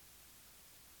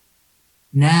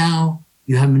 now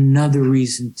you have another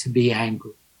reason to be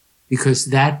angry, because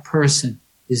that person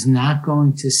is not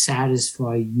going to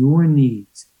satisfy your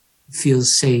needs, feel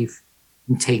safe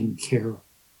and taken care of.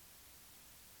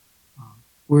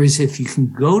 Whereas if you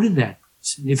can go to that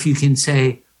person, if you can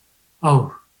say,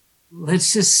 oh,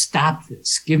 let's just stop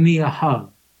this, give me a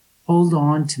hug, hold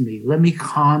on to me, let me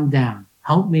calm down,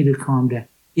 help me to calm down.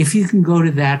 If you can go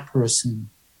to that person,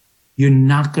 you're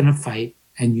not going to fight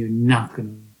and you're not going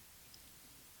to.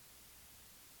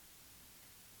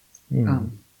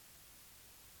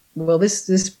 Well,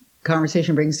 this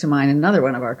conversation brings to mind another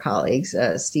one of our colleagues,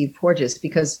 Steve Porges,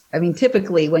 because, I mean,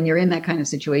 typically when you're in that kind of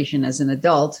situation as an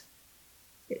adult,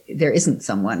 there isn't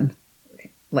someone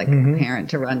like a parent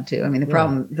to run to. I mean,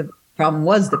 the problem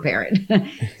was the parent.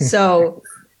 So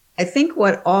I think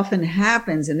what often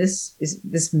happens, and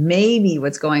this may be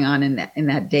what's going on in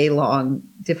that day-long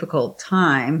difficult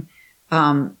time,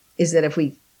 is that if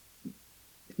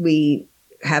we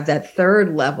have that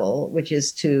third level, which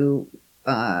is to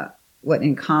what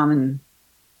in common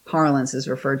parlance is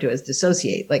referred to as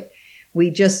dissociate. Like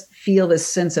we just feel this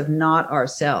sense of not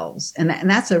ourselves. And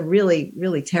that's a really,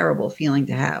 really terrible feeling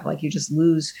to have. Like you just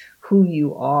lose who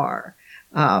you are.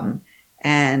 And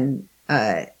then,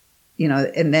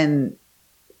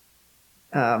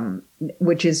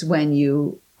 which is when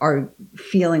you are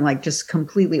feeling like just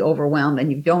completely overwhelmed,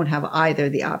 and you don't have either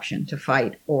the option to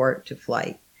fight or to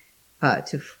flight,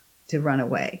 to run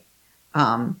away.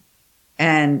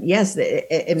 And yes,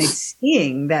 and it's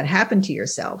seeing that happen to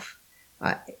yourself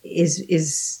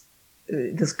is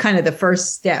this kind of the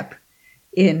first step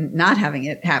in not having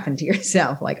it happen to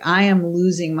yourself. Like, I am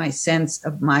losing my sense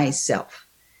of myself.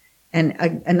 And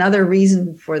another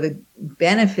reason for the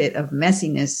benefit of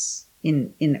messiness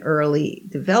in early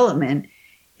development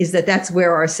is that that's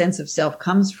where our sense of self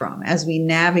comes from, as we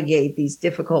navigate these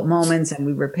difficult moments and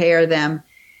we repair them,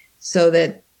 so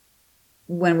that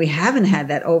when we haven't had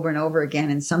that over and over again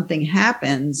and something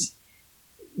happens,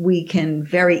 we can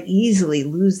very easily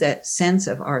lose that sense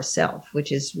of ourself,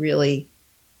 which is really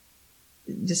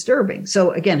disturbing.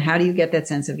 So again, how do you get that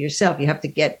sense of yourself? You have to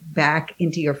get back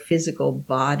into your physical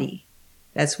body.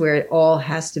 That's where it all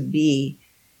has to be,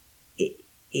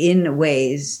 in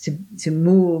ways to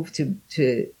move,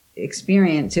 to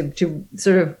experience, to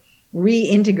sort of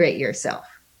reintegrate yourself.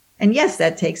 And yes,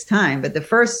 that takes time, but the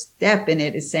first step in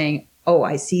it is saying, oh,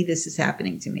 I see this is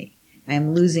happening to me. I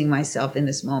am losing myself in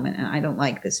this moment, and I don't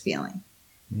like this feeling.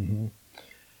 Mm-hmm.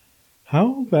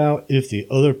 How about if the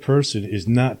other person is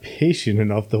not patient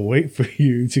enough to wait for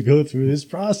you to go through this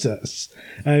process?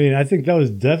 I mean, I think that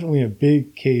was definitely a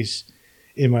big case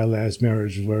in my last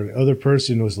marriage, where the other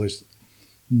person was like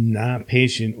not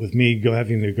patient with me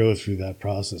having to go through that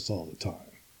process all the time.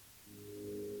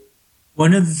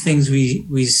 One of the things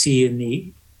we see in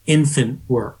the infant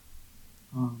work,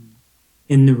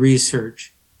 in the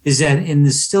research, is that in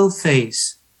the still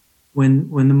face, when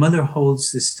the mother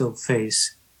holds the still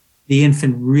face, the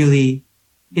infant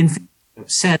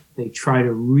upset. They try to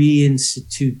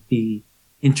reinstitute the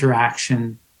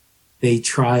interaction. They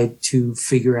try to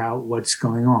figure out what's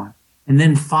going on. And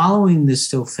then following the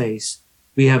still face,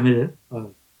 we have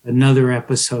another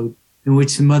episode in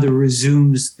which the mother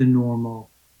resumes the normal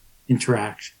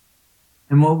interaction.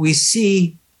 And what we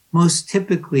see most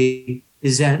typically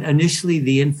is that initially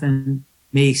the infant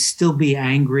may still be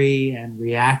angry and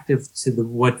reactive to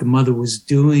what the mother was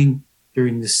doing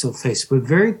during the still face, but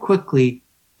very quickly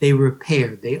they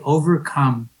repair, they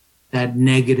overcome that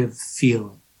negative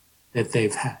feeling that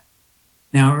they've had.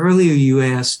 Now, earlier you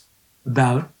asked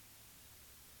about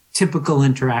typical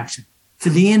interaction. For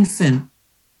the infant,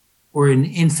 or an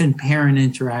infant-parent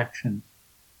interaction,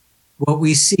 what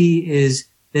we see is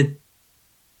that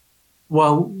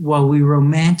while we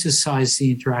romanticize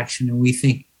the interaction and we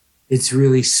think it's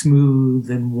really smooth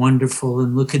and wonderful,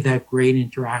 and look at that great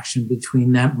interaction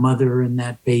between that mother and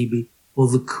that baby, or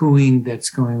the cooing that's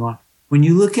going on, when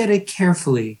you look at it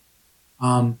carefully,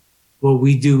 what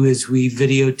we do is we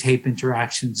videotape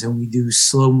interactions and we do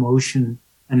slow motion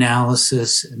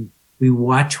analysis and we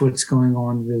watch what's going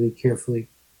on really carefully.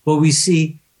 What we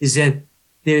see is that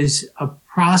there's a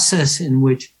process in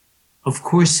which, of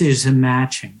course, there's a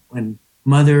matching. When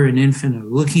mother and infant are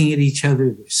looking at each other,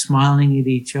 they're smiling at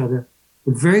each other,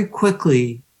 but very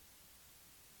quickly,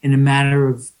 in a matter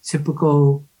of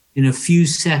in a few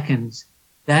seconds,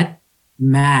 that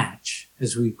match,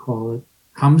 as we call it,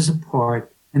 comes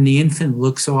apart, and the infant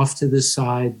looks off to the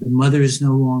side. The mother is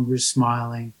no longer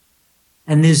smiling,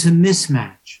 and there's a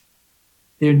mismatch.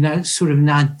 They're not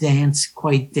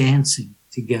quite dancing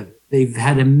together. They've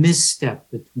had a misstep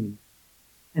between them.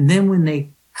 And then when they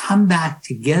come back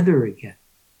together again,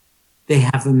 they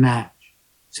have a match.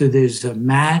 So there's a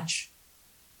match,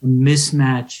 a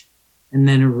mismatch, and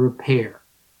then a repair.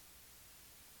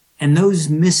 And those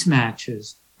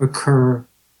mismatches occur,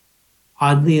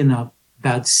 oddly enough,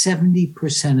 about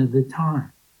 70% of the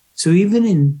time. So even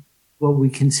in what we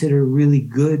consider really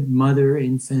good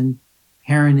mother-infant,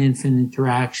 parent-infant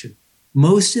interaction,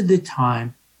 most of the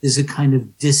time there's a kind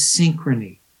of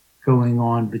dyssynchrony going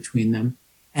on between them.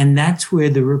 And that's where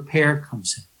the repair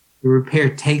comes in. The repair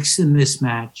takes the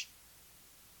mismatch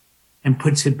and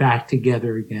puts it back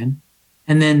together again.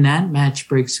 And then that match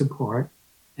breaks apart.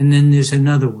 And then there's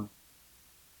another one.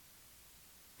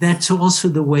 That's also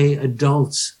the way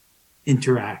adults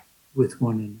interact with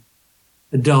one another.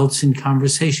 Adults in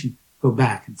conversation go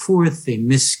back and forth. They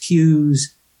miss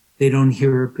cues. They don't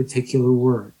hear a particular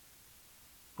word.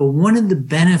 But one of the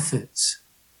benefits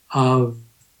of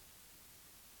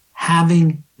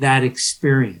having that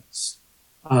experience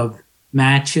of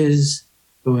matches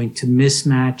going to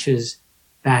mismatches,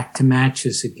 back to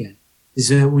matches again, is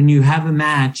that when you have a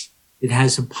match, it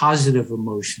has a positive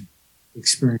emotion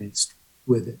experienced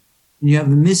with it. When you have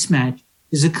a mismatch,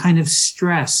 there's a kind of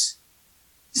stress.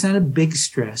 It's not a big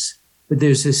stress, but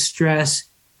there's a stress,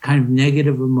 kind of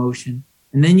negative emotion.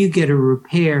 And then you get a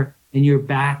repair and you're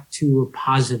back to a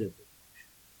positive emotion.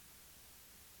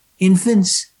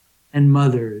 Infants and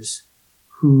mothers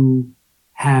who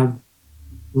have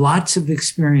lots of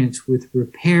experience with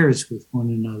repairs with one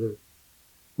another,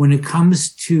 when it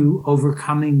comes to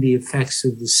overcoming the effects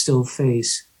of the still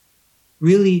face,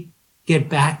 really get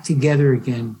back together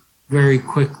again very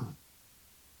quickly.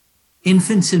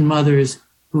 Infants and mothers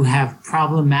who have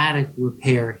problematic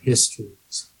repair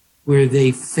histories, where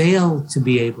they fail to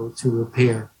be able to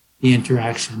repair the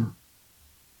interaction,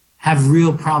 have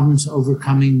real problems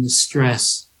overcoming the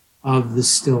stress of the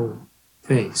still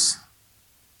face.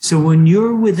 So when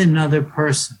you're with another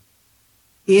person,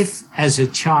 if as a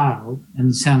child,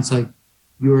 and it sounds like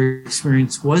your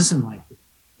experience wasn't like it,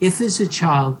 if as a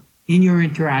child in your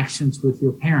interactions with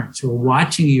your parents or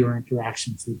watching your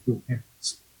interactions with your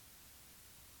parents,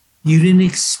 you didn't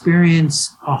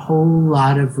experience a whole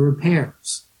lot of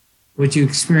repairs. What you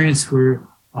experienced were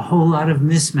a whole lot of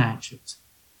mismatches.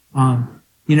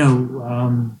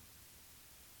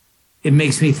 It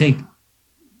makes me think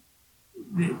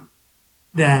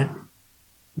that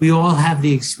we all have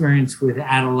the experience with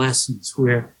adolescents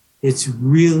where it's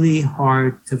really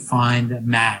hard to find a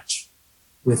match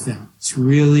with them. It's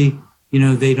really,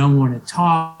 they don't want to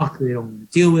talk, they don't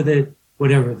want to deal with it,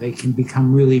 whatever. They can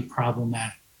become really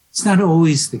problematic. It's not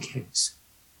always the case.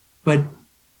 But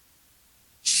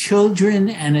children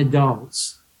and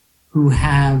adults who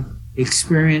have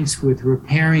experience with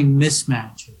repairing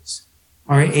mismatches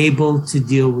are able to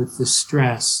deal with the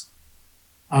stress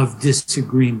of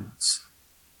disagreements.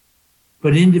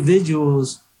 But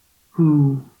individuals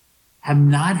who have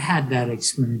not had that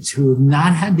experience, who have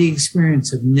not had the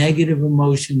experience of negative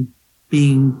emotion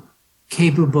being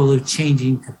capable of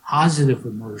changing to positive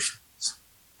emotions,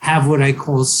 have what I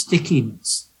call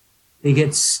stickiness. They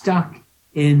get stuck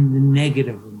in the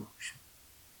negative emotion.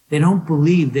 They don't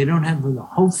believe, they don't have the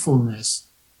hopefulness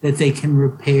that they can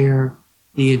repair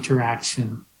the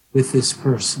interaction with this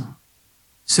person.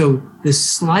 So the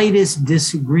slightest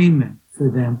disagreement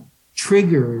for them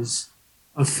triggers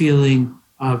a feeling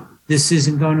of this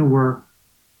isn't going to work.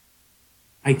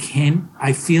 I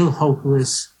feel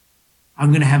hopeless. I'm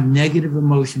going to have negative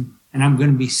emotion and I'm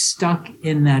going to be stuck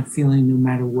in that feeling no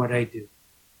matter what I do.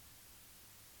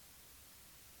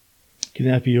 Can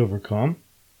that be overcome?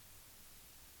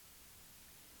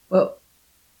 Well,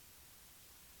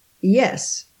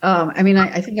 yes. I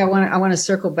think I want to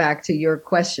circle back to your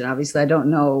question. Obviously, I don't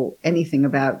know anything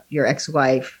about your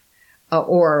ex-wife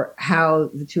or how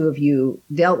the two of you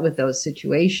dealt with those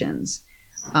situations.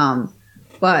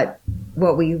 But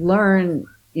what we learn,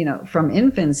 from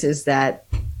infants is that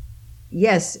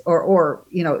yes, or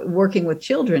working with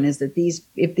children is that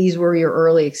if these were your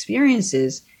early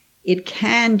experiences, it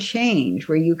can change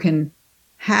where you can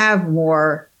have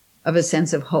more of a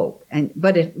sense of hope.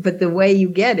 But the way you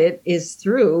get it is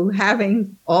through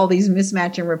having all these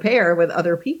mismatch and repair with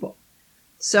other people.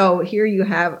 So here you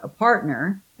have a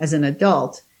partner as an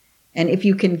adult. And if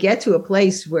you can get to a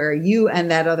place where you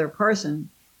and that other person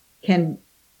can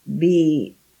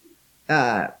be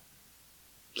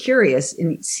curious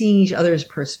in seeing each other's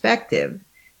perspective,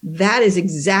 that is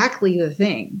exactly the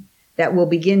thing that will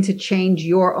begin to change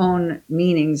your own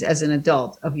meanings as an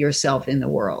adult of yourself in the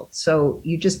world. So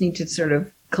you just need to sort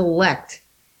of collect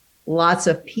lots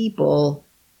of people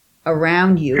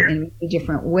around you in many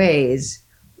different ways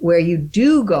where you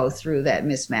do go through that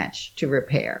mismatch to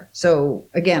repair. So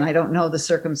again, I don't know the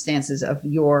circumstances of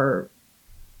your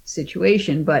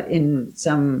situation, but in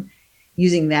some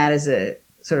using that as a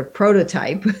sort of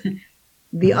prototype,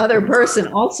 the other person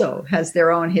also has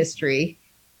their own history.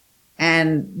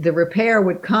 And the repair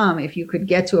would come if you could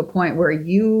get to a point where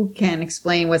you can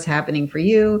explain what's happening for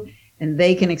you and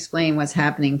they can explain what's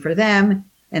happening for them.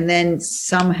 And then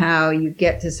somehow you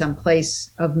get to some place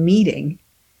of meeting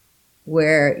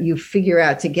where you figure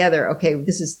out together, okay,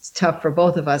 this is tough for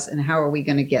both of us and how are we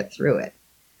going to get through it?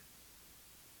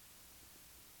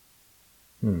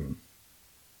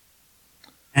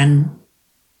 And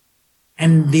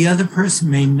the other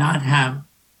person may not have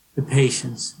the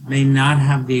patience, may not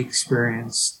have the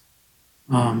experience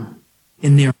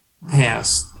in their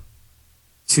past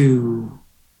to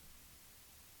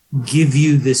give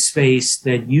you the space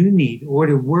that you need or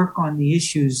to work on the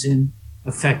issues in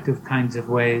effective kinds of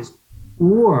ways.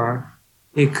 Or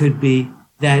it could be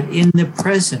that in the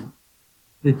present,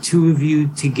 the two of you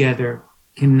together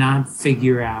cannot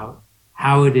figure out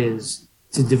how it is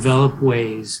to develop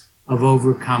ways of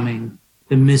overcoming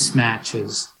the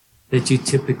mismatches that you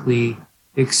typically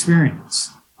experience.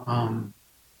 An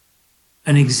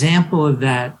example of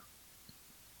that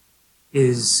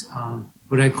is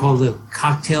what I call the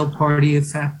cocktail party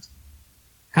effect.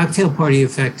 Cocktail party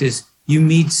effect is you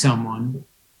meet someone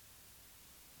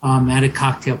at a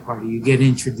cocktail party. You get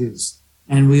introduced.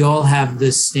 And we all have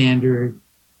this standard,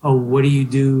 oh, what do you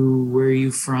do? Where are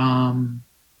you from?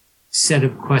 Set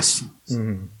of questions.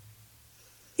 Mm-hmm.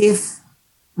 If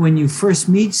when you first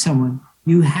meet someone,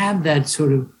 you have that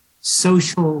sort of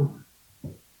social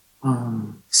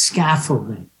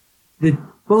scaffolding that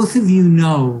both of you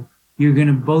know you're going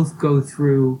to both go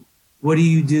through, what do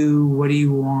you do? What do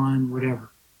you want?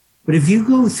 Whatever. But if you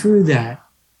go through that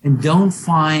and don't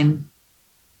find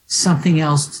something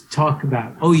else to talk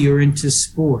about, oh, you're into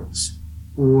sports,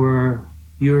 or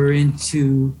you're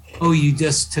into, oh, you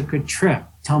just took a trip,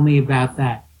 tell me about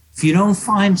that. If you don't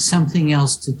find something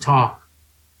else to talk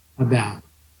about,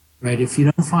 right? If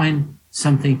you don't find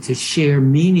something to share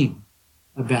meaning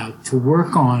about, to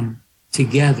work on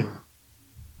together,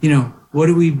 what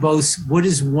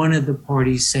does one of the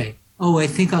parties say? Oh, I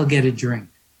think I'll get a drink.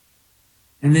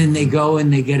 And then they go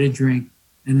and they get a drink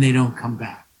and they don't come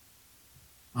back.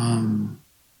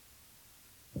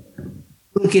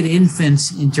 Look at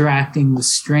infants interacting with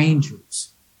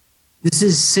strangers. This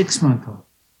is 6-month-old.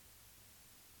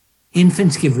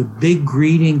 Infants give a big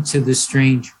greeting to the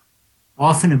stranger,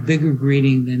 often a bigger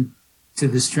greeting to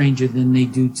the stranger than they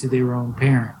do to their own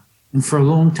parent. And for a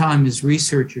long time as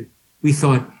researchers, we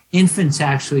thought infants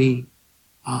actually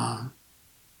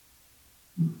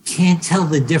can't tell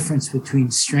the difference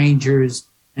between strangers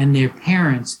and their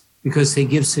parents because they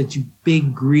give such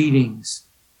big greetings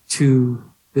to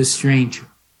the stranger.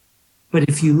 But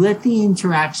if you let the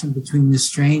interaction between the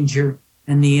stranger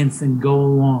and the infant go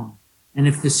along, and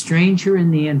if the stranger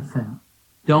and the infant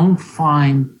don't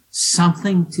find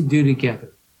something to do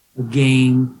together, a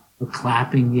game, a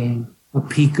clapping game, a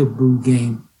peekaboo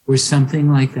game, or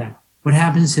something like that, what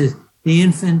happens is the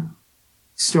infant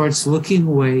starts looking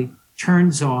away,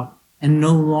 turns off, and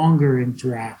no longer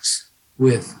interacts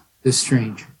with the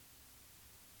stranger.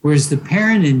 Whereas the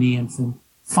parent and the infant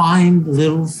find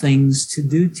little things to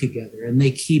do together, and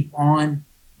they keep on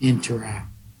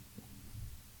interacting.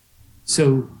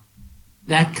 So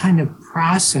that kind of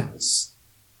process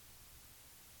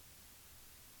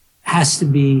has to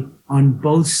be on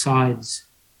both sides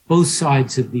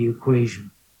of the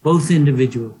equation. Both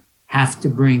individuals have to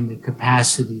bring the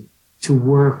capacity to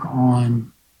work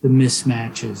on the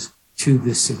mismatches to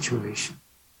the situation.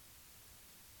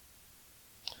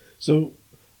 So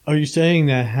are you saying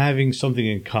that having something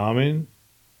in common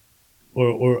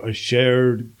or a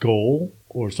shared goal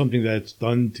or something that's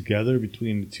done together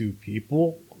between the two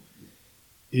people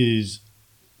is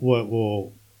what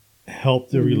will help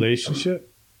the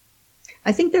relationship?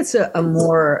 I think that's a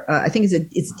more, I think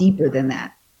it's deeper than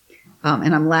that.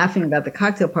 And I'm laughing about the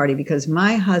cocktail party because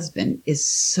my husband is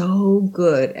so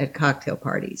good at cocktail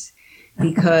parties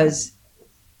because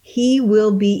he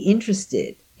will be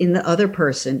interested in the other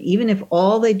person, even if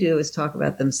all they do is talk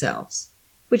about themselves,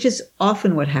 which is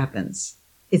often what happens.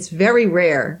 It's very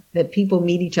rare that people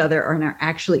meet each other and are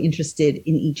actually interested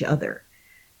in each other.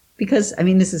 Because,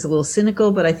 this is a little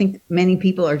cynical, but I think many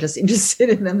people are just interested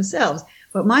in themselves.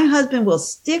 But my husband will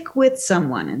stick with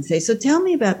someone and say, so tell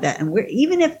me about that. And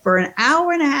even if for an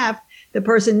hour and a half, the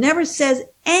person never says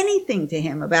anything to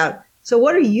him about, so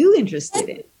what are you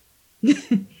interested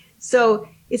in? So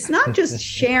it's not just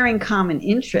sharing common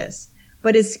interests,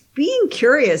 but it's being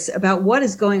curious about what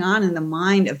is going on in the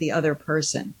mind of the other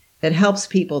person that helps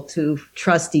people to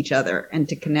trust each other and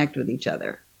to connect with each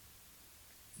other.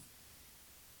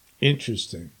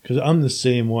 Interesting, because I'm the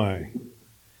same way.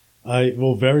 I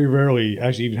will very rarely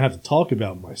actually even have to talk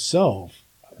about myself,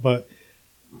 but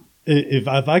if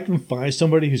I can find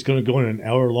somebody who's going to go on an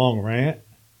hour-long rant,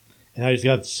 and I just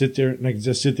got to sit there and I can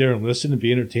just sit there and listen and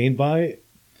be entertained by it,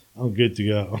 I'm good to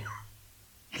go.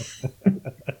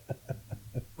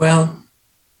 Well,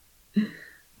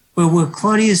 what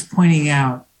Claudia is pointing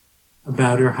out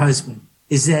about her husband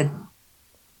is that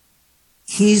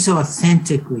he's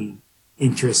authentically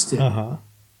interested,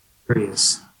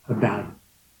 curious about it.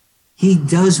 He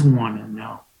does want to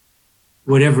know,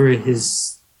 whatever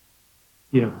his,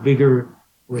 bigger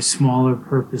or smaller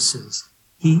purposes.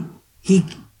 He's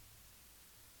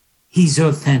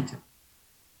authentic.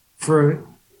 For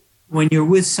when you're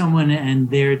with someone and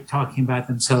they're talking about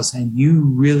themselves and you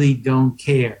really don't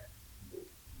care,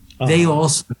 they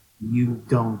also you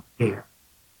don't care.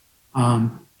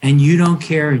 And you don't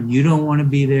care and you don't want to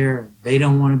be there, and they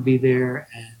don't want to be there,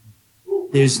 and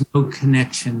there's no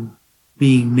connection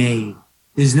being made.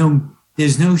 There's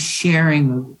no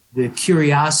sharing of the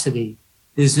curiosity.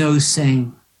 There's no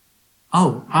saying,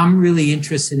 oh, I'm really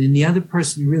interested, and the other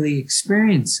person really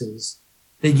experiences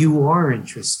that you are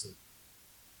interested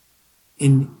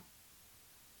in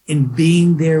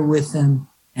being there with them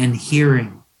and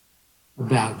hearing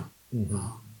about it.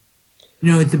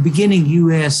 At the beginning,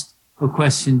 you asked a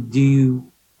question,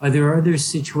 are there other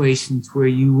situations where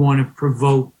you want to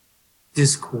provoke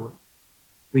discord?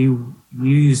 Where you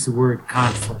use the word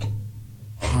conflict.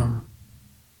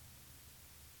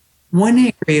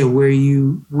 One area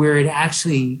where it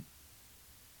actually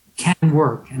can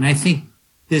work, and I think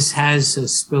this has a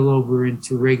spillover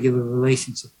into regular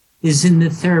relationships, is in the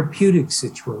therapeutic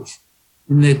situation.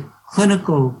 In the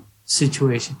clinical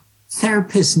situation,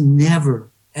 therapist never,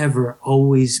 ever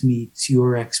always meets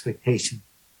your expectation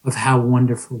of how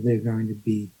wonderful they're going to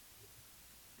be.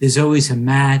 There's always a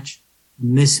match, a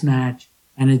mismatch,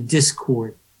 and a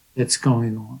discord that's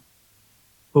going on.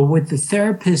 But what the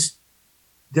therapist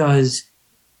does,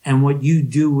 and what you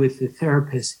do with the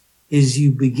therapist, is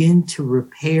you begin to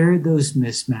repair those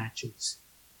mismatches.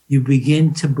 You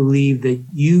begin to believe that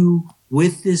you,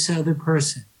 with this other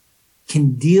person,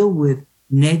 can deal with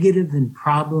negative and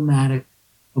problematic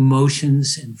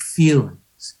emotions and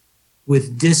feelings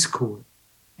with discord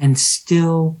and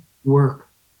still work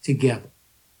together.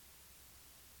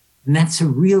 And that's a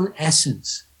real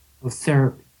essence of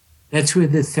therapy. That's where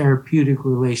the therapeutic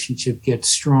relationship gets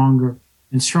stronger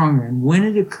and stronger. And when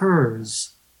it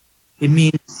occurs, it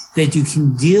means that you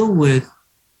can deal with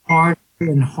harder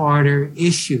and harder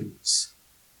issues,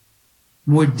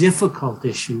 more difficult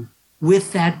issues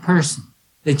with that person,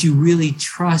 that you really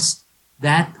trust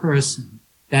that person,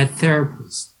 that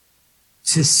therapist,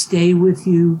 to stay with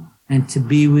you and to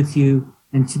be with you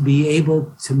and to be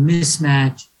able to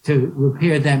to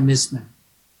repair that mismatch.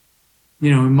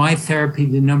 In my therapy,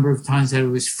 the number of times that I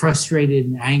was frustrated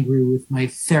and angry with my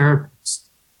therapist,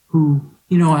 who,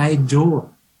 I adore,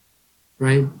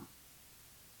 right?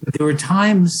 But there were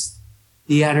times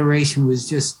the adoration was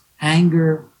just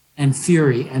anger and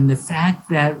fury. And the fact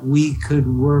that we could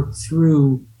work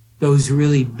through those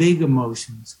really big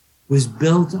emotions was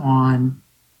built on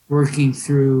working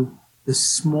through the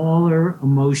smaller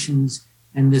emotions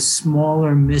and the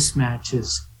smaller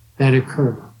mismatches that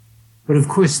occur. But of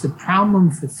course, the problem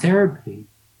for therapy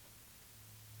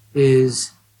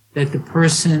is that the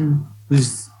person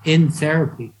who's in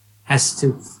therapy has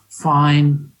to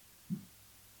find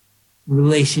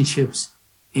relationships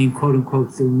in quote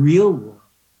unquote the real world,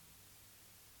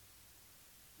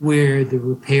 where the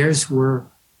repairs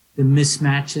work, the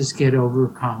mismatches get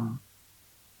overcome.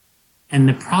 And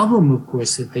the problem, of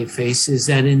course, that they face is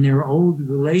that in their old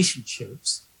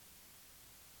relationships,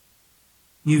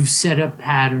 you've set up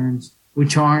patterns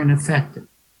which aren't effective,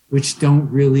 which don't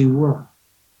really work.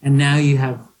 And now you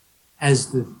have,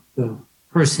 as the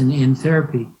person in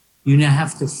therapy, you now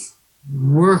have to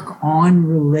work on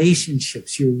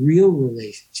relationships, your real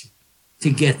relationship, to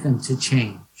get them to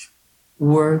change.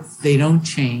 Or they don't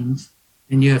change,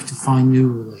 and you have to find new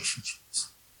relationships.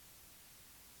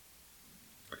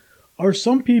 Are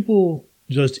some people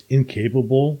just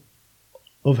incapable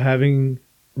of having,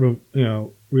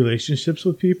 relationships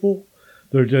with people?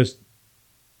 They're just,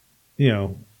 they're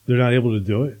not able to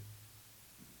do it?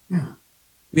 Yeah.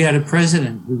 We had a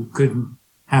president who couldn't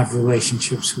have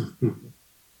relationships with people.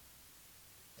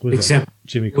 Except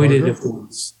Jimmy Carter? Carter?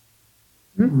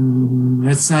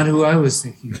 That's not who I was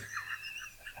thinking.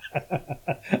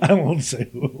 I won't say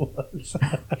who it was.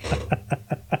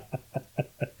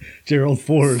 Gerald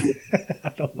Ford. I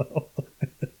don't know.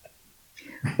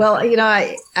 Well,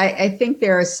 I think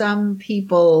there are some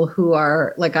people who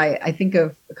are, like, I think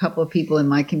of a couple of people in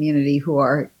my community who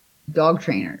are dog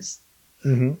trainers.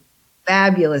 Mm-hmm.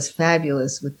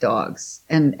 Fabulous with dogs.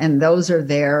 And those are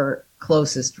their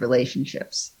closest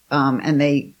relationships. And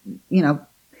they,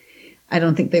 I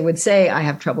don't think they would say I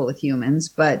have trouble with humans,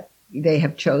 but they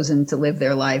have chosen to live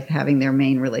their life having their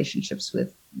main relationships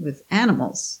with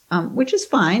animals, which is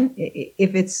fine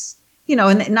if it's,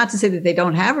 and not to say that they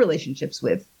don't have relationships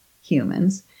with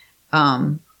humans.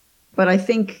 But I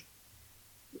think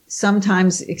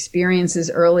sometimes experiences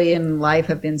early in life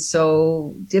have been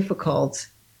so difficult,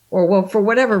 or well, for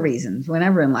whatever reasons,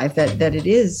 whenever in life, that it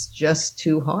is just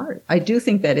too hard. I do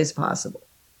think that is possible.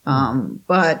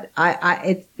 But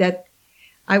I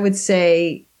would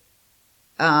say,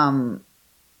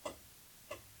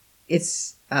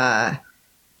 it's, I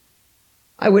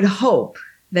would hope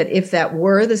that if that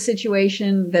were the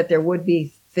situation, that there would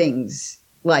be things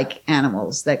like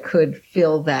animals that could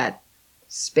fill that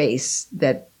space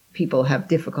that people have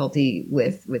difficulty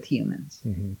with humans.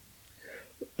 Mm-hmm.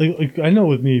 Like I know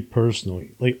with me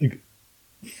personally, like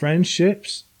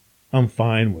friendships, I'm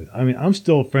fine with. I mean, I'm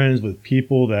still friends with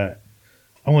people that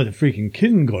I went to freaking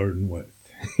kindergarten with.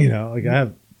 I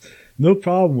have no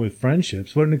problem with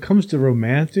friendships. When it comes to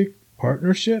romantic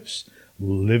partnerships,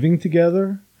 living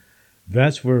together,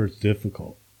 That's where it's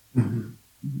difficult. Mm-hmm.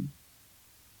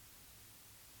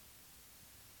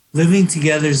 Living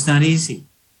together is not easy.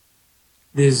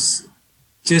 Just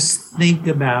think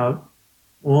about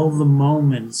all the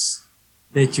moments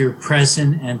that you're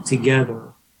present and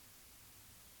together.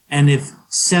 And if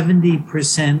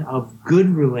 70% of good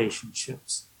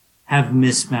relationships have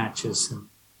mismatches and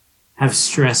have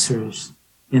stressors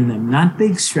in them, not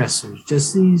big stressors,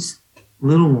 just these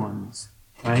little ones,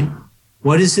 right?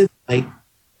 What is it like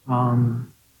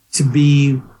to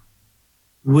be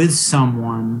with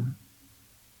someone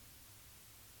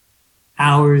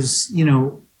hours,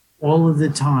 all of the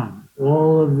time,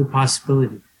 all of the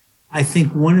possibility? I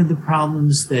think one of the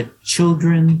problems that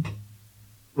children,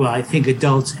 well, I think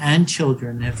adults and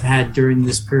children have had during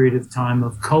this period of time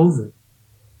of COVID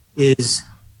is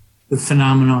the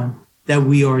phenomenon that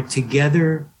we are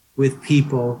together with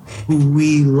people who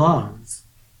we love,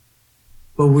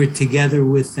 but we're together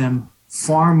with them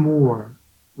far more,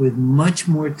 with much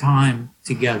more time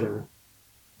together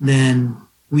than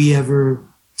we ever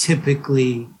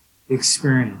typically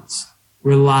experience.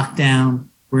 We're locked down.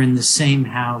 We're in the same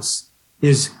house.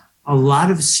 There's a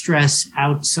lot of stress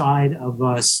outside of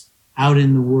us, out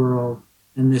in the world,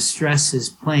 and the stress is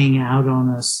playing out on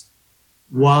us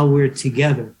while we're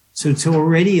together. So it's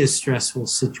already a stressful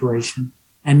situation.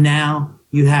 And now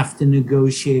you have to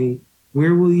negotiate,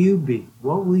 where will you be?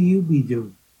 What will you be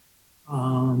doing?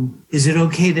 Is it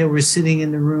okay that we're sitting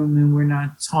in the room and we're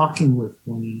not talking with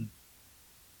one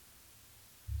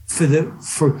another?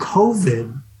 For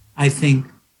COVID, I think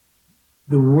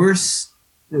the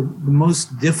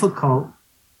most difficult,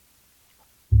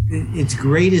 its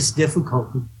greatest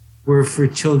difficulty were for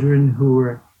children who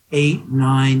were 8,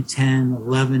 9, 10,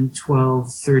 11,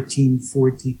 12, 13,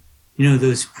 14,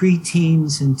 those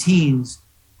preteens and teens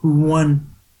who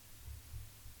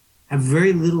have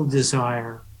very little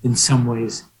desire in some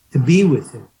ways to be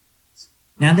with their parents.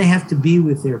 Now they have to be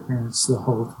with their parents the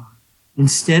whole time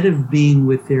instead of being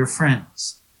with their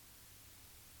friends.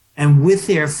 And with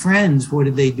their friends, what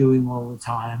are they doing all the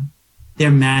time?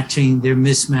 They're matching, they're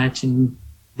mismatching,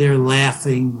 they're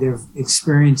laughing, they're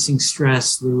experiencing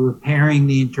stress, they're repairing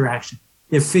the interaction,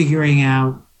 they're figuring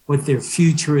out what their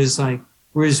future is like.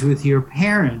 Whereas with your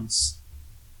parents,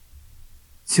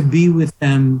 to be with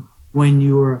them when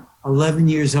you're 11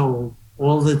 years old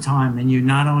all the time and you're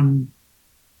not on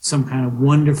some kind of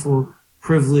wonderful,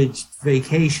 privileged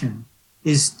vacation,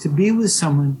 is to be with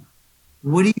someone,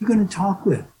 what are you going to talk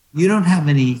with? You don't have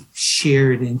any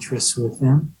shared interests with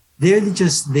them. They're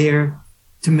just there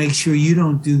to make sure you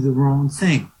don't do the wrong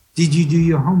thing. Did you do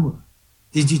your homework?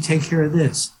 Did you take care of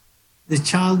this? The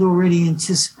child already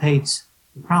anticipates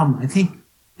the problem.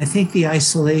 I think the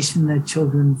isolation that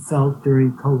children felt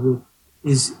during COVID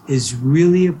is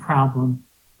really a problem,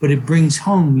 but it brings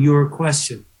home your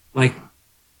question. Like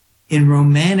in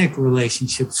romantic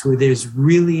relationships where there's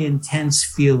really intense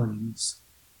feelings,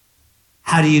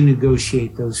 how do you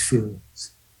negotiate those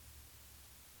feelings?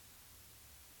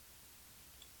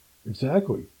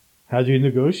 Exactly. How do you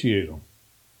negotiate them?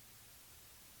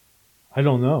 I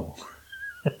don't know.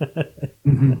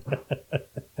 Mm-hmm.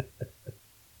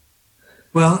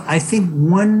 Well, I think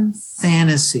one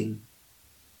fantasy,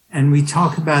 and we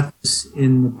talk about this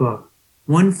in the book,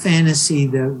 one fantasy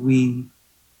that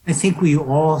I think we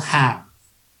all have,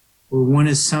 or one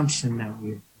assumption that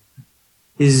we have,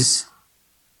 is,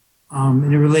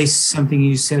 and it relates to something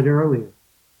you said earlier,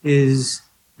 is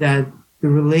that the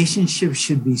relationship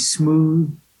should be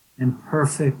smooth and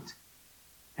perfect,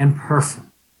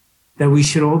 that we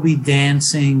should all be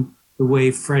dancing the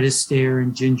way Fred Astaire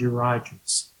and Ginger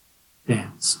Rogers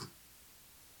danced.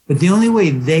 But the only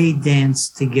way they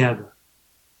danced together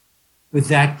with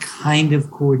that kind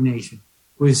of coordination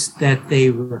was that they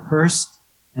rehearsed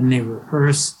and they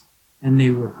rehearsed and they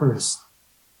rehearsed.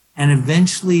 And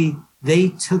eventually they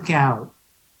took out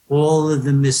all of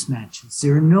the mismatches.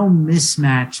 There are no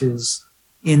mismatches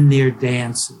in their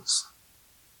dances.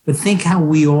 But think how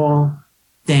we all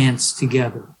dance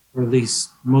together, or at least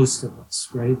most of us,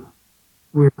 right?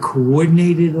 We're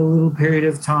coordinated a little period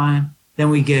of time, then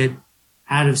we get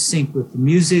out of sync with the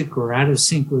music or out of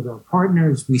sync with our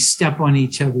partners. We step on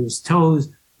each other's toes.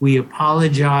 We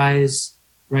apologize,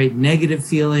 right? Negative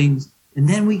feelings. And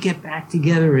then we get back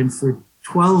together and for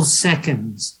 12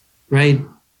 seconds, right?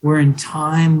 We're in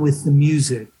time with the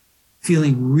music,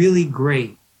 feeling really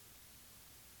great.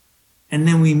 And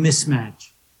then we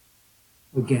mismatch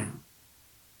again.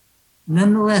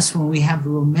 Nonetheless, when we have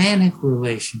romantic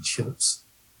relationships,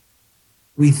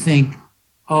 we think,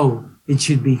 oh, it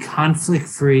should be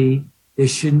conflict-free. There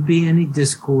shouldn't be any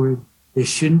discord. There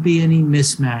shouldn't be any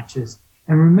mismatches.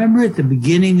 And remember at the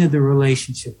beginning of the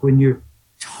relationship, when you're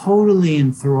totally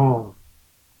enthralled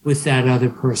with that other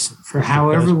person for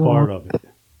however long, part of it.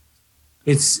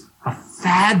 It's a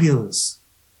fabulous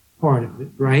part of it,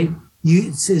 right?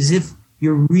 It's as if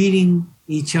you're reading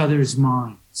each other's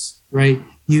minds, right?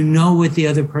 You know what the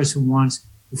other person wants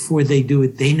before they do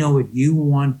it. They know what you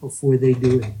want before they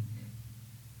do it.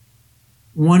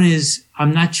 One is,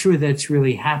 I'm not sure that's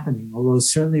really happening, although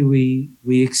certainly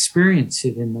we experience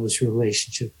it in those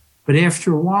relationships. But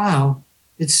after a while,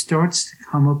 it starts to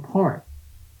come apart.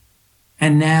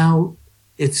 And now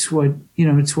it's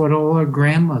what all our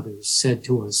grandmothers said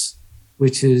to us,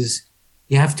 which is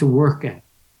you have to work at it.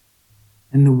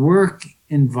 And the work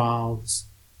involves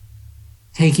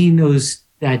taking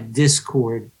that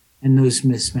discord and those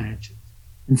mismatches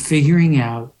and figuring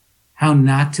out how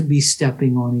not to be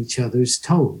stepping on each other's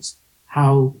toes,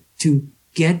 how to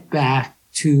get back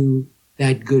to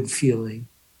that good feeling,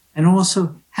 and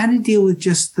also how to deal with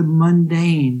just the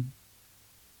mundane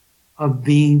of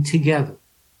being together,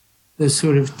 the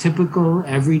sort of typical,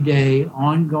 everyday,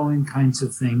 ongoing kinds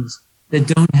of things that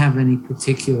don't have any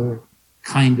particular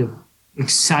kind of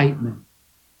excitement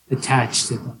attached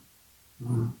to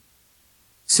them.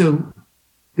 So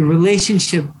the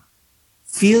relationship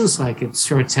feels like it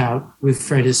starts out with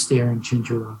Fred Astaire and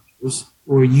Ginger Rogers,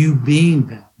 or you being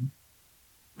them.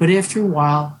 But after a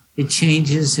while, it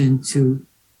changes into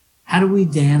how do we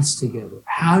dance together?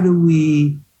 How do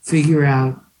we figure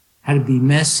out how to be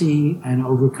messy and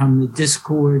overcome the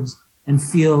discords and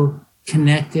feel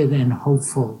connected and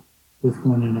hopeful with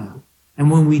one another? And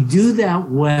when we do that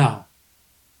well,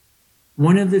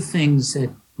 one of the things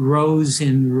that grows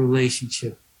in the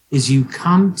relationship is you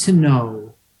come to know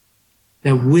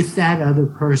that with that other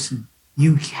person,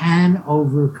 you can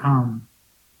overcome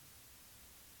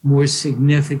more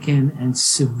significant and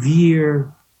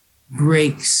severe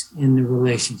breaks in the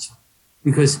relationship,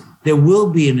 because there will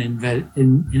be an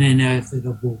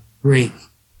inevitable break,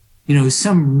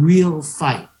 some real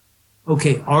fight.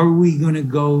 Okay, are we going to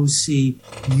go see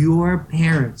your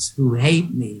parents who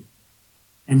hate me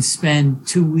and spend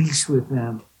 2 weeks with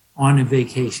them on a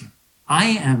vacation? I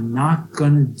am not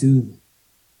going to do that.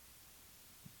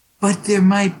 But they're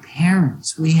my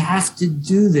parents. We have to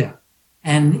do that.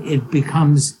 And it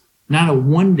becomes not a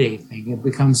 1-day thing. It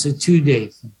becomes a 2-day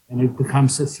thing. And it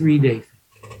becomes a 3-day thing.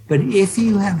 But if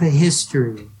you have a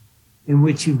history in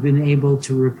which you've been able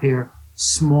to repair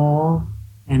small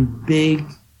and big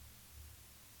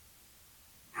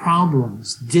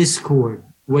problems, discord,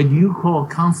 what you call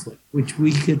conflict, which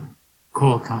we could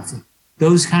call conflict,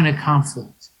 those kind of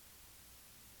conflicts,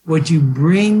 what you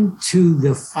bring to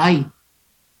the fight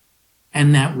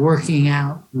and that working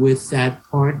out with that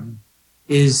partner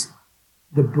is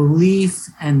the belief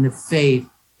and the faith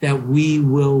that we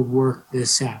will work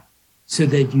this out so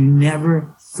that you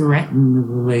never threaten the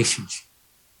relationship.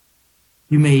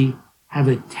 You may have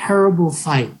a terrible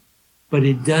fight, but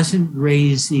it doesn't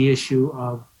raise the issue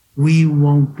of we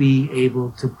won't be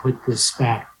able to put this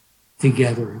back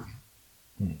together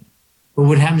again. But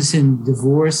what happens in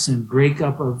divorce and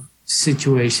breakup of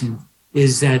situations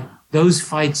is that those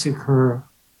fights occur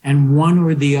and one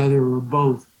or the other or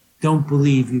both don't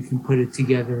believe you can put it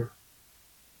together.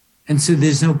 And so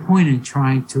there's no point in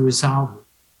trying to resolve it,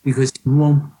 because you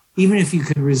won't, even if you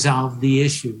could resolve the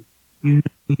issue, you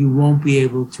won't be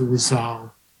able to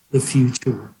resolve the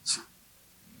future ones.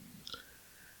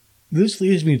 This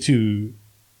leads me to,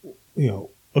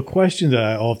 a question that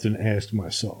I often ask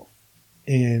myself,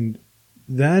 and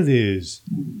that is,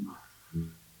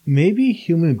 maybe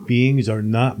human beings are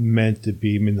not meant to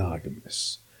be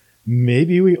monogamous.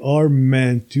 Maybe we are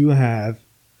meant to have,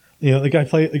 I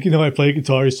play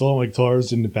guitar, you saw my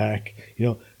guitars in the back.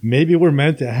 Maybe we're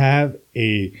meant to have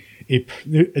a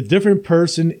different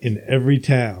person in every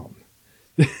town.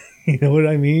 You know what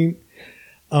I mean?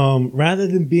 Rather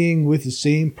than being with the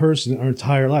same person our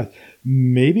entire life.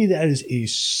 Maybe that is a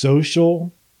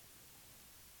social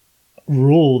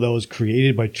rule that was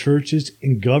created by churches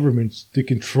and governments to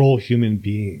control human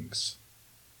beings.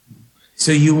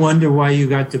 So you wonder why you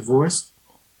got divorced?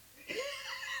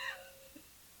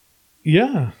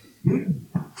 Yeah.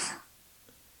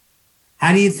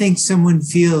 How do you think someone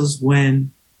feels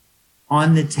when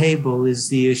on the table is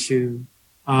the issue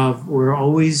of, or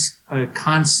always a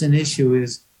constant issue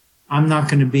is, I'm not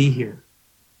going to be here?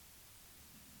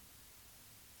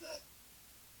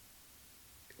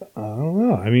 I don't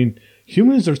know. I mean,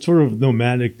 humans are sort of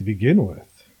nomadic to begin with.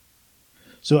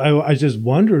 So I just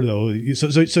wonder, though.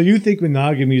 So you think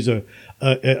monogamy is a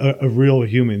real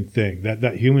human thing,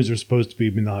 that humans are supposed to be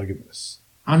monogamous?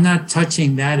 I'm not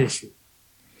touching that issue.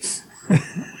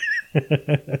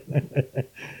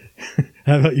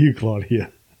 How about you,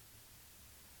 Claudia?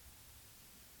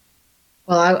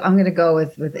 Well, I'm going to go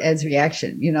with Ed's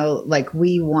reaction. You know, like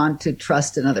we want to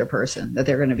trust another person that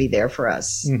they're going to be there for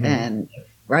us. Mm-hmm. And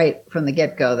right from the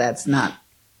get-go, that's not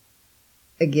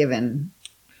a given.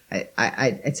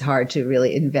 It's hard to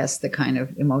really invest the kind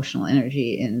of emotional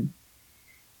energy in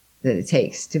that it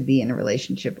takes to be in a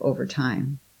relationship over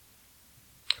time.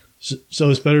 So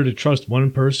it's better to trust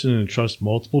one person and trust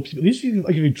multiple people. At least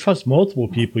if you trust multiple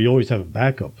people, you always have a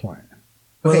backup plan.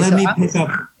 Well, Okay, let so me pick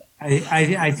up.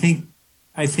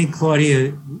 I think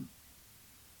Claudia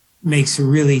makes a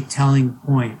really telling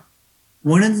point.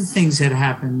 One of the things that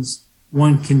happens,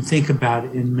 one can think about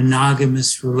in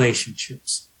monogamous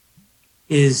relationships,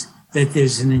 is that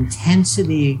there's an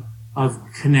intensity of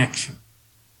connection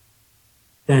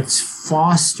that's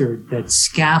fostered, that's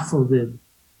scaffolded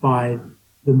by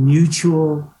the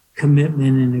mutual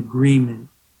commitment and agreement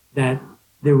that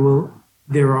there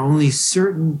are only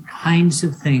certain kinds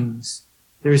of things.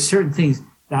 There are certain things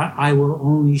that I will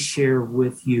only share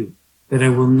with you, that I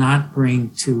will not bring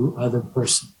to other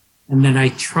person. And that I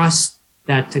trust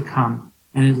that to come.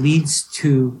 And it leads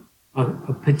to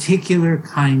a particular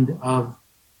kind of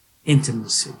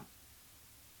intimacy.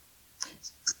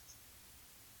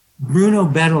 Bruno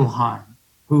Bettelheim,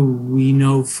 who we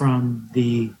know from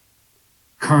the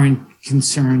current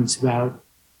concerns about,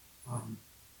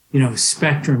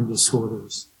 spectrum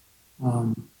disorders.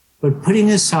 But putting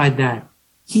aside that,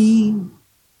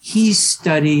 he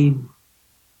studied,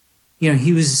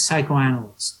 he was a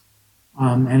psychoanalyst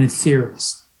and a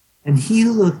theorist. And he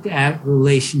looked at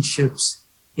relationships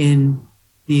in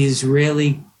the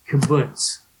Israeli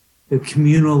kibbutz, the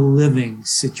communal living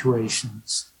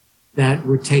situations that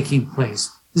were taking place.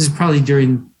 This is probably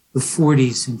during the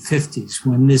 40s and 50s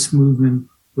when this movement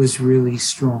was really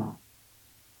strong.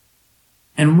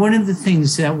 And one of the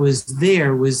things that was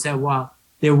there was that while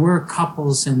there were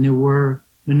couples and there were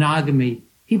monogamy,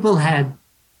 people had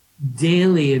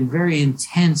daily and very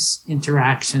intense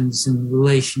interactions and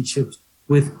relationships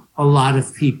with a lot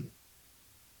of people.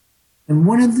 And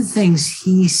one of the things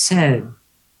he said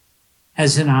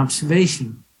as an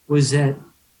observation was that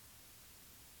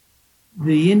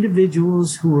the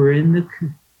individuals who were in the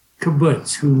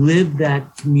kibbutz, who lived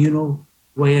that communal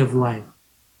way of life,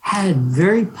 had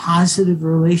very positive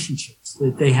relationships,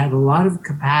 that they had a lot of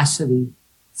capacity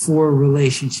for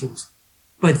relationships,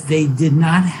 but they did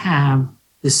not have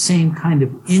the same kind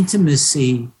of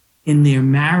intimacy in their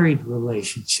married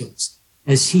relationships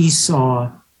as he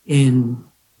saw in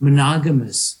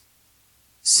monogamous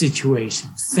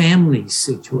situations, family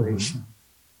situations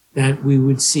that we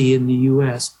would see in the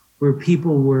U.S., where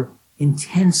people were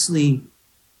intensely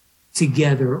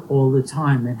together all the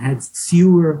time and had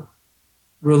fewer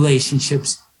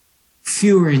relationships,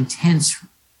 fewer intense,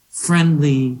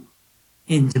 friendly,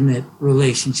 intimate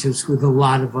relationships with a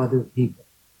lot of other people.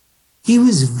 He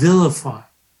was vilified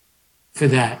for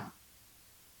that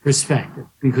perspective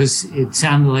because it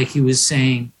sounded like he was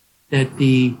saying that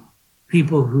the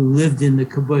people who lived in the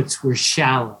kibbutz were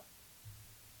shallow.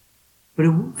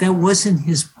 But that wasn't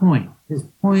his point. His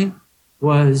point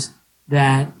was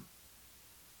that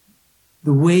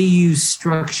the way you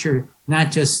structure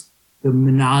not just the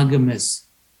monogamous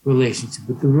relationship,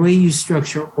 but the way you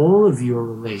structure all of your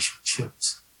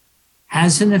relationships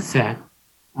has an effect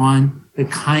on the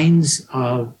kinds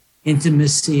of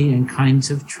intimacy and kinds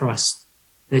of trust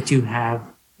that you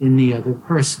have in the other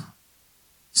person.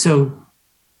 So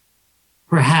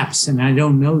perhaps, and I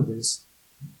don't know this,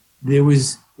 there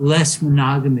was less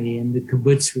monogamy in the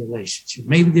kibbutz relationship.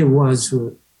 Maybe there was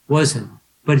or wasn't,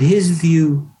 but his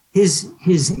view, his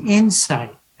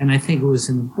insight, and I think it was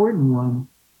an important one,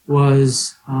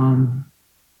 was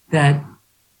that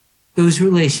those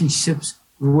relationships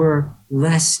were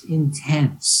less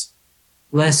intense,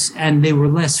 and they were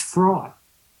less fraught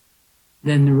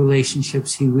than the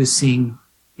relationships he was seeing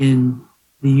in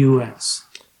the U.S.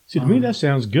 See, to me, that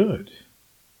sounds good.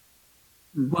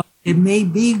 Well, it may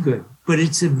be good, but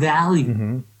it's a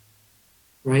value,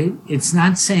 right? It's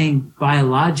not saying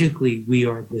biologically we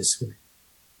are this way.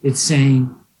 It's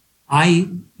saying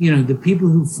the people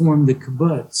who formed the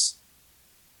kibbutz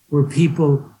were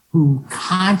people who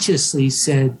consciously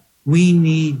said, we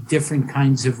need different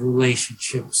kinds of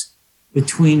relationships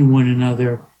between one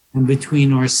another and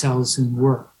between ourselves and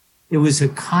work. It was a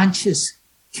conscious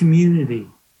community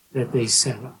that they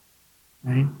set up,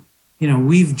 right?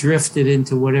 We've drifted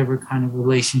into whatever kind of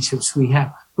relationships we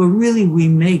have, but really we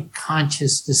make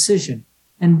conscious decision.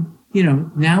 And,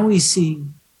 now we see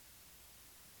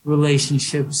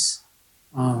relationships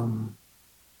of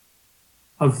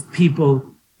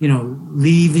people,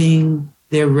 leaving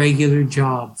their regular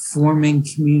job, forming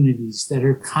communities that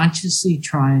are consciously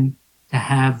trying to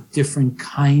have different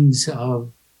kinds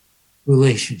of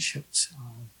relationships.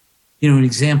 An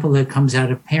example that comes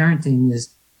out of parenting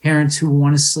is parents who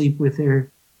want to sleep with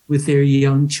their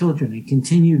young children and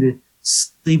continue to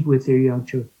sleep with their young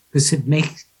children because it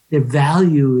makes their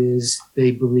value is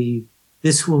they believe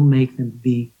this will make them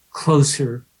be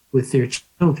closer with their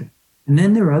children. And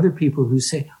then there are other people who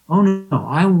say, oh no,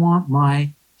 I want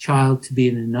my child to be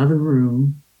in another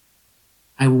room.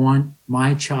 I want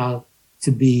my child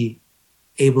to be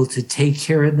able to take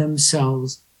care of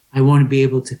themselves. I want to be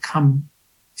able to come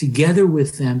together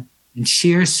with them and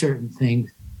share certain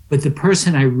things. But the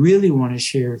person I really want to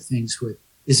share things with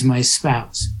is my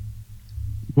spouse.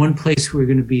 One place we're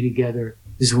going to be together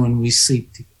is when we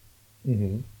sleep together.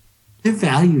 Mm-hmm. They're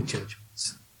value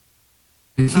judgments.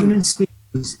 The human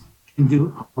species can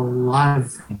do a lot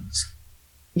of things.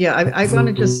 Yeah, I want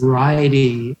to just...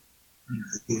 Variety.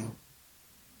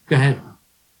 Go ahead.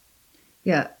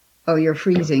 Yeah. Oh, you're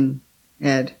freezing,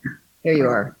 Ed. There you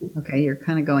are. Okay, you're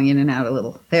kind of going in and out a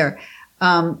little there.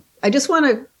 I just want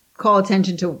to call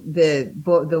attention to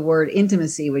the word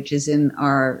intimacy, which is in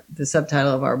the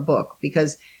subtitle of our book,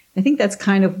 because I think that's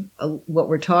kind of what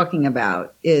we're talking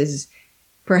about is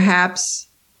perhaps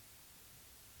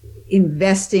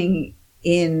investing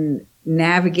in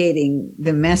navigating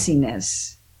the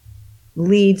messiness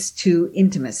leads to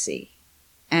intimacy,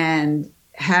 and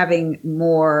having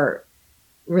more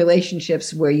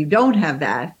relationships where you don't have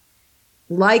that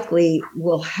likely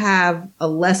will have a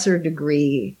lesser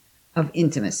degree of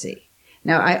intimacy.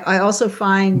 Now, I also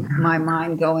find my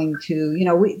mind going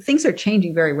to, things are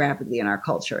changing very rapidly in our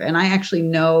culture. And I actually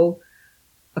know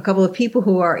a couple of people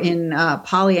who are in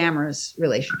polyamorous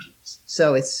relationships.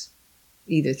 So it's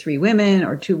either 3 women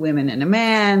or 2 women and a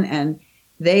man. And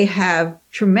they have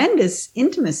tremendous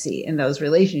intimacy in those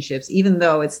relationships, even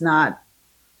though it's not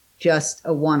just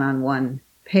a one-on-one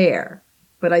pair.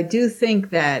 But I do think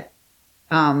that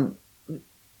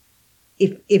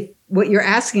if what you're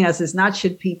asking us is not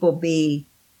should people be,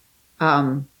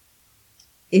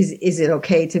 is it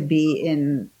okay to be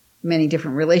in many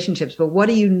different relationships, but what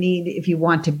do you need if you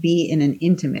want to be in an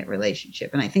intimate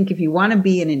relationship? And I think if you want to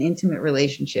be in an intimate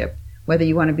relationship, whether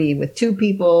you want to be with 2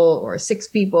 people or 6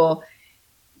 people,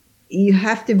 you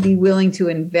have to be willing to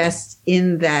invest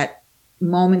in that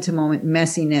moment-to-moment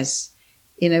messiness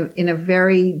in a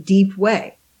very deep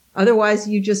way. Otherwise,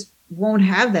 you just won't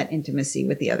have that intimacy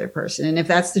with the other person. And if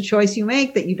that's the choice you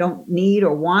make, that you don't need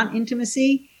or want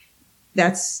intimacy,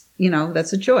 that's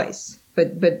a choice.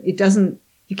 But it doesn't,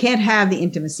 you can't have the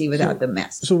intimacy without the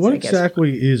mess. So what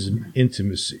exactly is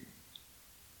intimacy?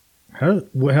 How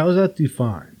is that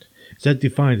defined? Is that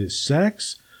defined as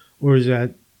sex, or is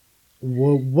that,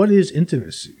 what is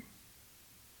intimacy?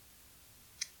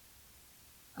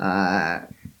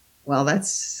 Well,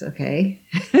 that's okay.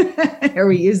 Here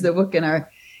we use the book in our...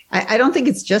 I don't think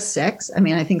it's just sex. I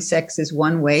mean, I think sex is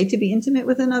one way to be intimate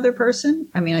with another person.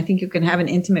 I mean, I think you can have an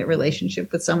intimate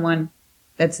relationship with someone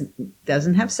that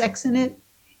doesn't have sex in it.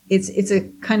 It's a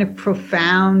kind of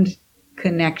profound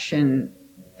connection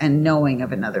and knowing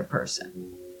of another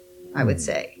person, I would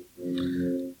say.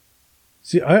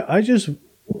 See, I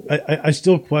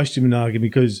still question monogamy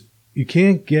because you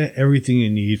can't get everything you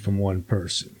need from one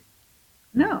person.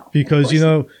 No. Because,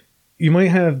 you might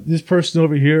have this person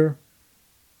over here,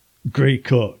 great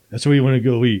cook. That's where you want to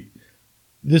go eat.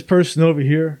 This person over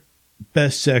here,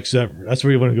 best sex ever. That's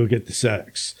where you want to go get the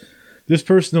sex. This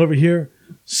person over here,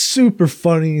 super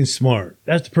funny and smart.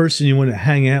 That's the person you want to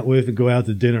hang out with and go out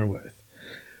to dinner with.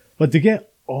 But to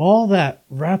get all that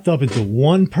wrapped up into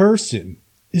one person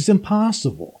is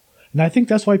impossible. And I think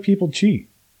that's why people cheat.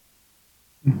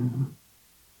 Mm-hmm.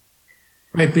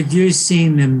 Right, but you're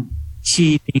seeing them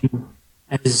cheating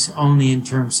as only in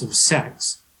terms of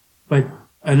sex. But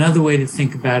another way to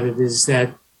think about it is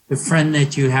that the friend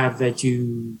that you have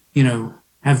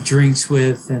have drinks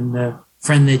with, and the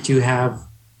friend that you have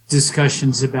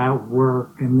discussions about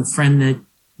work, and the friend that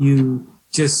you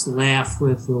just laugh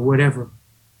with or whatever.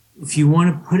 If you want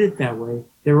to put it that way,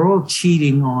 they're all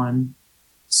cheating on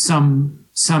some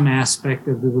aspect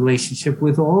of the relationship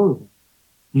with all of them.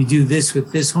 You do this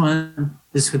with this one,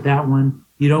 this with that one.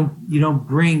 You don't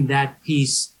bring that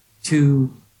piece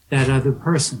to that other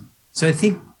person. So I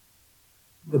think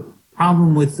the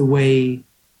problem with the way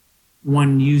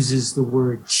one uses the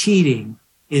word cheating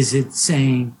is it's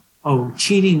saying, oh,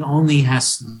 cheating only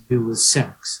has to do with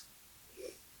sex.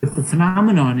 But the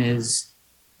phenomenon is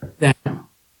that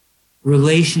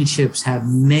relationships have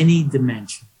many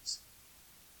dimensions.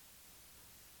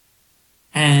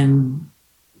 And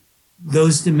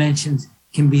those dimensions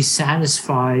can be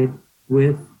satisfied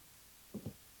with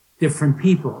different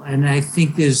people. And I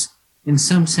think there's, in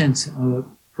some sense,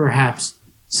 perhaps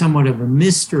somewhat of a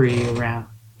mystery around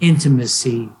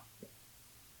intimacy,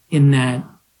 in that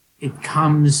it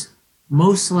comes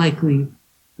most likely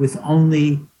with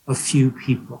only a few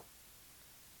people.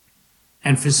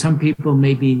 And for some people,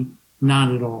 maybe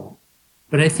not at all.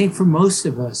 But I think for most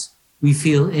of us, we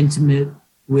feel intimate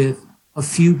with a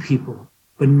few people,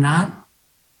 but not,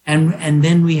 and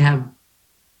then we have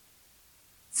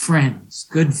friends,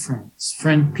 good friends,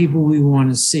 people we want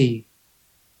to see,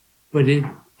 but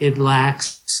it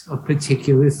lacks a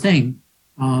particular thing.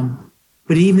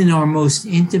 But even our most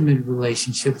intimate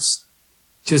relationships,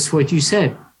 just what you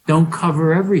said, don't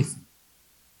cover everything.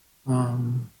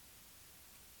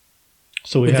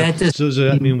 So does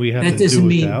that mean we have to do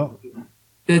without?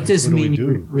 That doesn't mean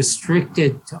you're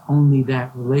restricted to only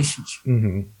that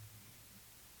relationship.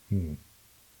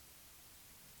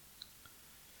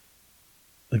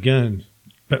 Again,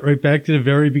 but right back to the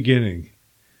very beginning.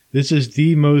 This is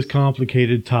the most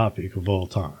complicated topic of all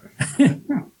time.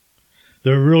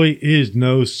 There really is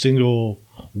no single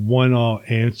one-all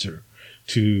answer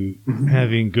to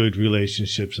having good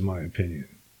relationships, in my opinion.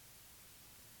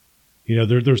 You know,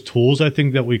 there's tools I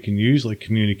think that we can use, like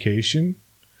communication.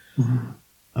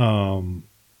 But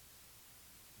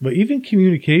even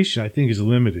communication, I think, is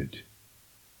limited.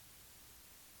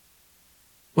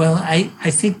 Well, I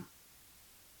think,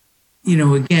 you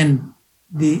know, again,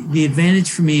 the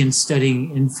advantage for me in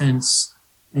studying infants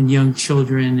and young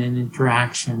children and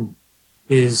interaction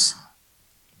is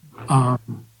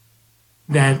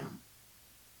that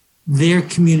their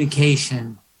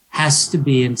communication has to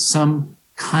be in some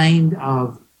kind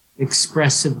of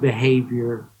expressive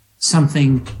behavior,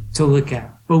 something to look at.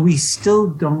 But we still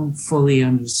don't fully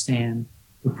understand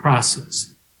the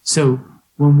process. So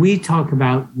when we talk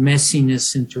about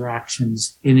messiness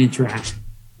interactions in interaction,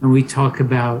 and we talk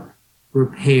about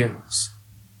repairs,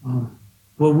 in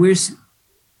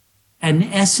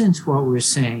essence, what we're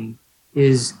saying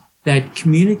is that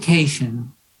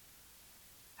communication,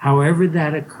 however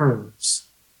that occurs,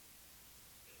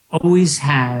 always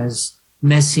has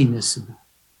messiness about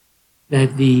it.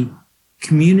 That the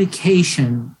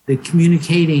communicating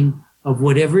of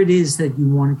whatever it is that you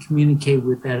want to communicate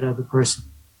with that other person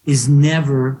is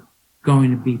never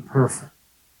going to be perfect.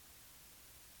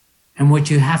 And what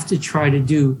you have to try to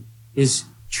do is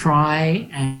try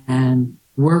and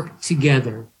work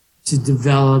together to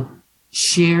develop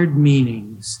shared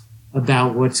meanings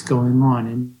about what's going on.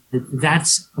 And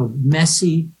that's a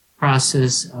messy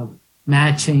process of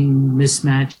matching,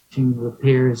 mismatching,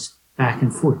 repairs, back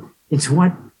and forth. It's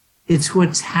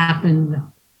what's happened,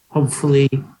 hopefully,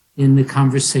 in the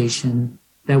conversation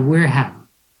that we're having.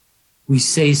 We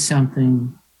say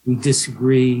something, we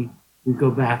disagree, we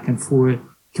go back and forth.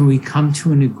 Can we come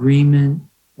to an agreement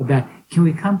can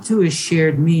we come to a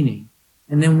shared meaning?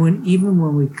 And then when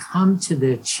we come to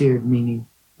that shared meaning,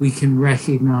 we can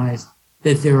recognize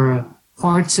that there are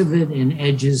parts of it and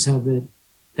edges of it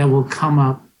that will come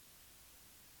up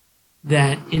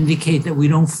that indicate that we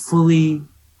don't fully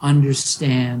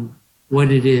understand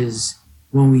what it is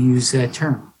when we use that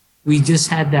term. We just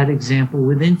had that example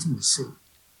with intimacy.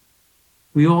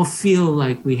 We all feel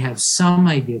like we have some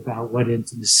idea about what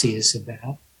intimacy is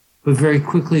about, but very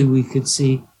quickly we could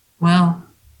see, well,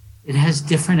 it has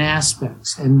different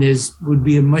aspects, and would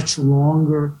be a much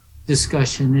longer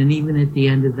discussion, and even at the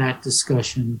end of that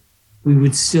discussion, we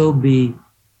would still be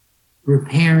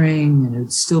repairing, and it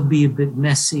would still be a bit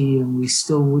messy, and we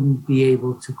still wouldn't be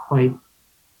able to quite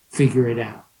figure it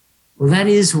out. Well, that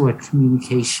is what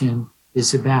communication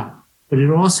is about. But it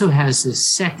also has this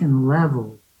second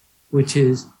level, which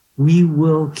is we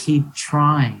will keep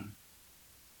trying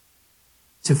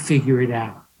to figure it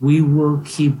out. We will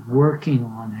keep working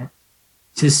on it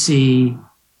to see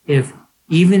if,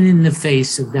 even in the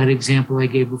face of that example I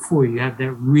gave before, you have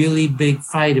that really big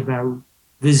fight about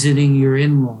visiting your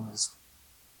in-laws.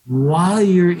 While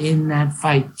you're in that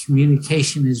fight,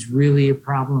 communication is really a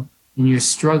problem and you're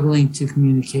struggling to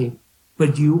communicate,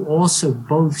 but you also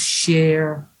both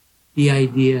share the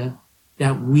idea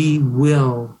that we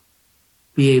will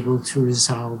be able to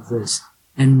resolve this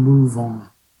and move on.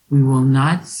 We will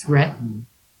not threaten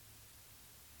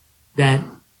that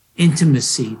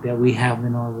intimacy that we have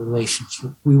in our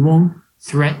relationship. We won't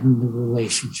threaten the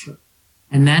relationship.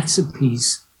 And that's a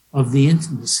piece of the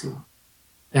intimacy,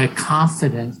 that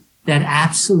confidence, that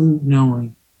absolute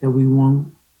knowing that we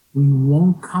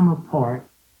won't come apart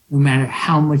no matter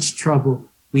how much trouble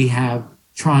we have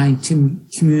trying to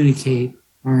communicate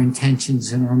our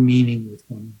intentions and our meaning with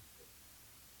one.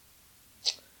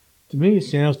 To me, it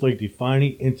sounds like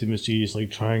defining intimacy is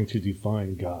like trying to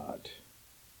define God.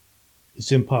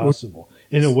 It's impossible.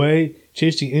 In a way,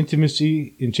 chasing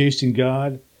intimacy and chasing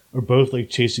God are both like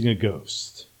chasing a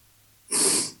ghost.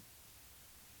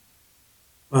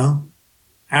 Well,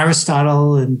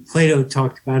 Aristotle and Plato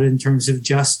talked about it in terms of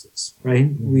justice, right?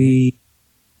 Mm-hmm.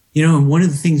 And one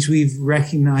of the things we've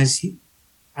recognized,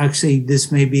 actually,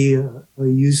 this may be a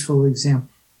useful example.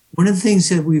 One of the things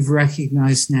that we've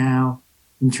recognized now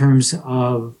in terms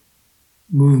of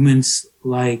movements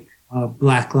like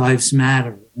Black Lives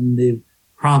Matter and the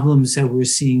problems that we're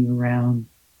seeing around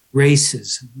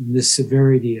racism and the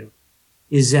severity of,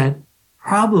 is that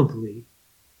probably,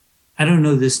 I don't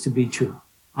know this to be true,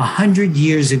 100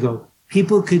 years ago,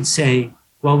 people could say,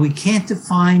 well, we can't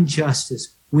define justice.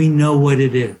 We know what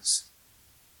it is.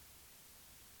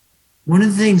 One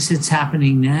of the things that's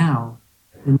happening now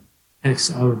in the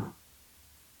context of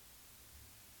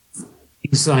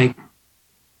things like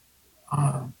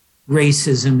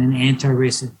racism and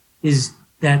anti-racism is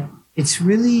that it's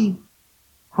really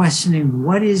questioning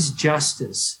what is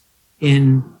justice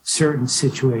in certain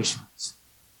situations.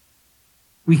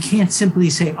 We can't simply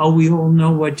say, oh, we all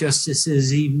know what justice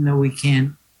is, even though we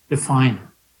can't define it.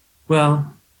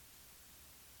 Well,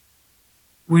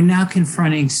 we're now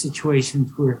confronting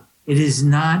situations where it is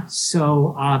not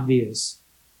so obvious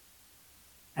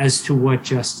as to what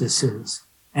justice is.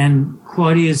 And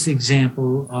Claudia's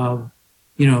example of,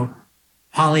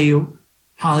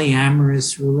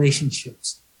 polyamorous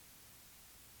relationships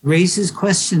raises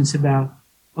questions about,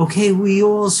 okay, we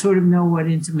all sort of know what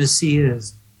intimacy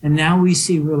is. And now we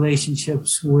see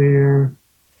relationships where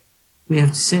we have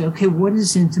to say, okay, what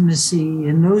is intimacy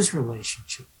in those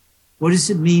relationships? What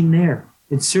does it mean there?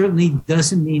 It certainly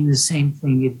doesn't mean the same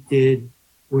thing it did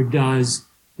or does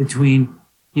between,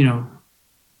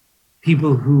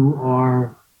 people who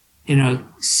are in a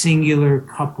singular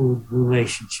coupled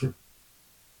relationship.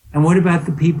 And what about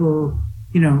the people,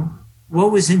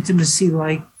 what was intimacy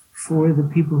like for the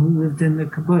people who lived in the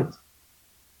kibbutz?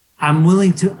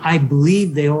 I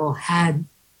believe they all had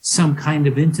some kind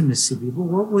of intimacy, but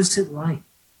what was it like?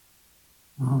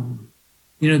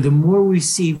 The more we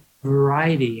see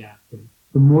variety out there,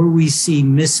 the more we see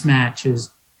mismatches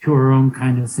to our own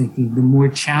kind of thinking, the more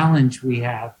challenge we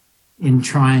have in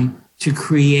trying to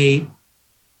create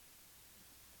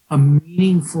a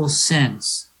meaningful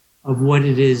sense of what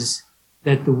it is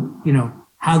that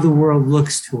how the world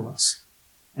looks to us.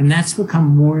 And that's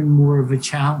become more and more of a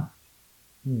challenge.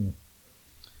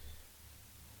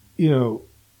 It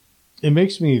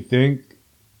makes me think,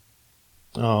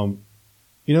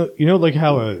 like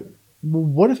how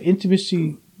what if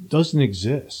intimacy doesn't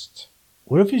exist?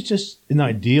 What if it's just an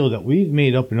ideal that we've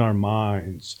made up in our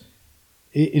minds?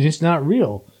 It's not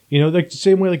real. Like the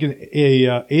same way like an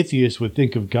atheist would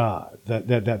think of God,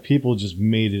 that people just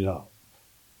made it up.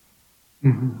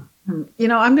 Mm-hmm.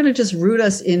 I'm going to just root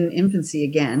us in infancy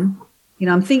again.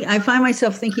 I find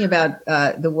myself thinking about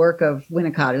the work of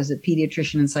Winnicott, who's a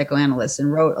pediatrician and psychoanalyst,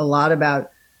 and wrote a lot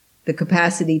about the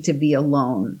capacity to be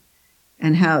alone,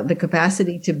 and how the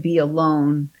capacity to be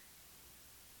alone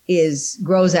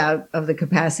grows out of the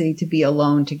capacity to be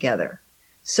alone together.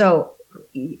 So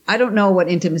I don't know what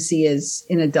intimacy is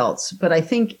in adults, but I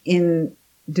think in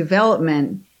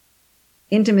development,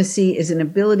 intimacy is an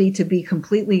ability to be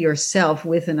completely yourself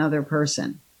with another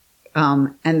person.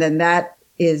 And then that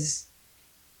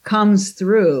comes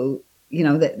through,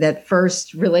 that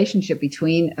first relationship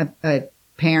between a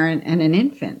parent and an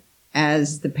infant,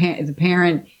 as the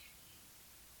parent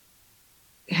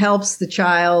helps the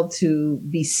child to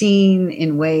be seen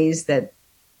in ways that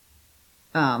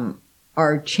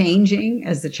are changing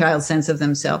as the child's sense of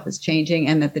themselves is changing,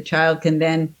 and that the child can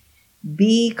then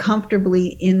be comfortably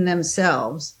in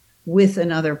themselves with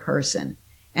another person.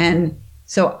 And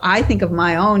so I think of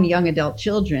my own young adult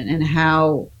children and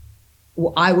how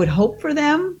I would hope for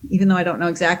them, even though I don't know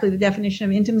exactly the definition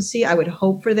of intimacy, I would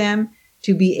hope for them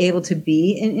to be able to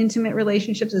be in intimate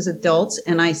relationships as adults.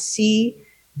 And I see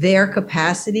their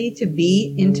capacity to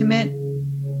be intimate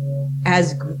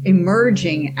as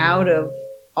emerging out of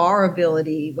our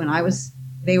ability when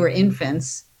they were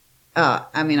infants. I'll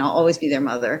always be their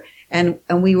mother. And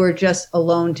we were just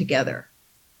alone together.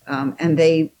 And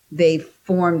they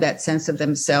formed that sense of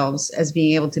themselves as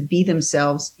being able to be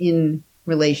themselves in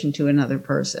relation to another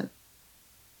person.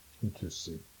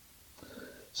 Interesting.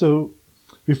 So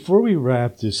before we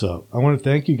wrap this up, I want to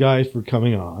thank you guys for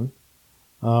coming on.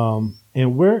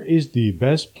 And where is the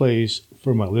best place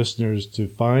for my listeners to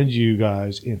find you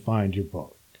guys and find your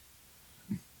book?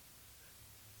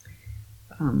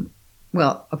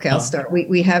 Well, okay, I'll start.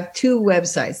 We have two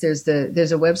websites. There's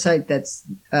a website that's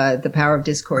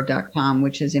thepowerofdiscord.com,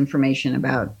 which is information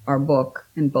about our book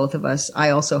and both of us. I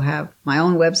also have my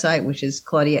own website, which is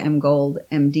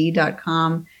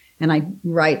claudiamgoldmd.com, and I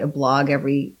write a blog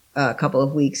every couple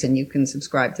of weeks, and you can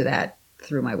subscribe to that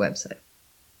through my website.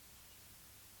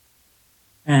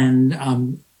 And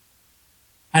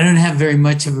I don't have very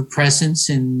much of a presence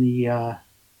in the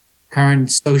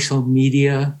current social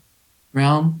media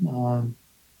realm.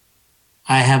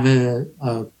 I have a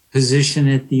position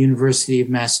at the University of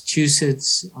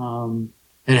Massachusetts that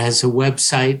has a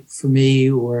website for me,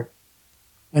 or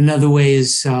another way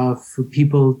is for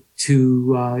people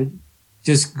to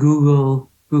just Google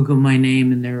my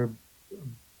name, and there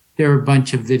are a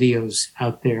bunch of videos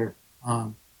out there,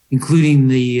 including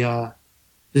the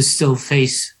still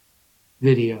face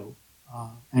video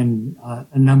and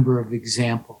a number of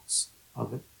examples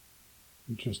of it.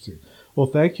 Interesting. Well,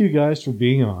 thank you guys for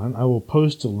being on. I will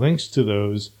post the links to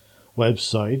those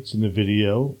websites in the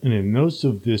video and in notes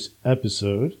of this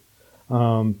episode.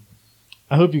 I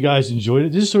hope you guys enjoyed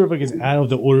it. This is sort of like an out of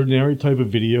the ordinary type of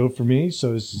video for me,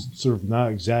 so this is sort of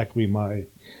not exactly my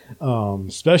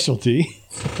specialty.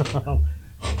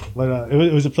 But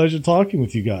it was a pleasure talking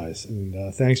with you guys,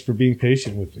 and thanks for being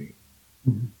patient with me.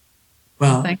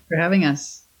 Well, thanks for having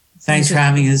us. Thanks for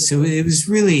having us. It was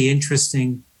really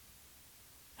interesting,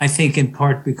 I think, in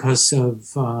part because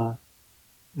of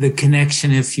the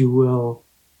connection, if you will,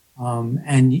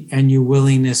 and your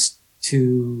willingness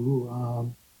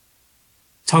to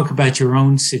talk about your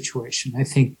own situation. I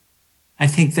think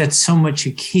that's so much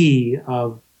a key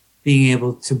of being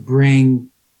able to bring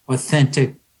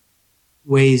authentic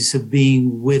ways of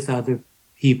being with other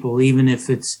people, even if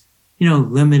it's,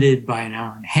 limited by an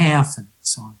hour and a half and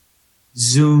it's on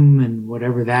Zoom and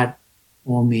whatever that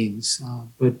all means.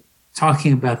 But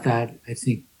talking about that, I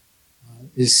think,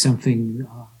 is something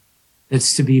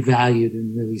that's to be valued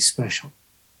and really special.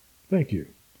 Thank you.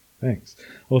 Thanks.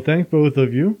 Well, thank both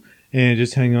of you. And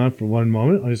just hang on for one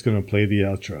moment. I'm just going to play the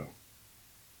outro.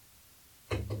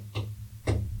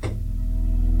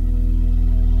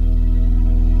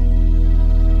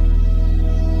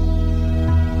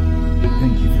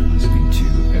 Thank you for listening to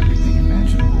Everything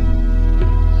Imaginable.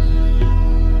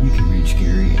 You can reach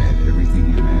Gary at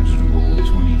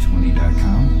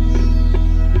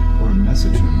everythingimaginable2020.com or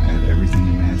message him at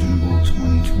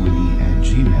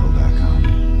everythingimaginable2020@gmail.com.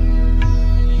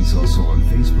 He's also on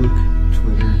Facebook,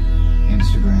 Twitter,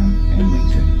 Instagram, and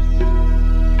LinkedIn.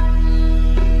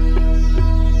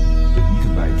 You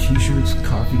can buy t-shirts,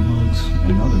 coffee mugs,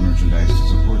 and other merchandise to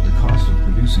support the cost of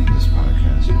producing this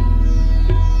podcast.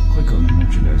 Click on the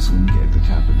merchandise link at the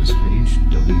top of this page,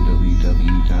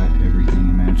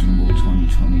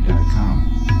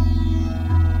 www.everythingimaginable2020.com.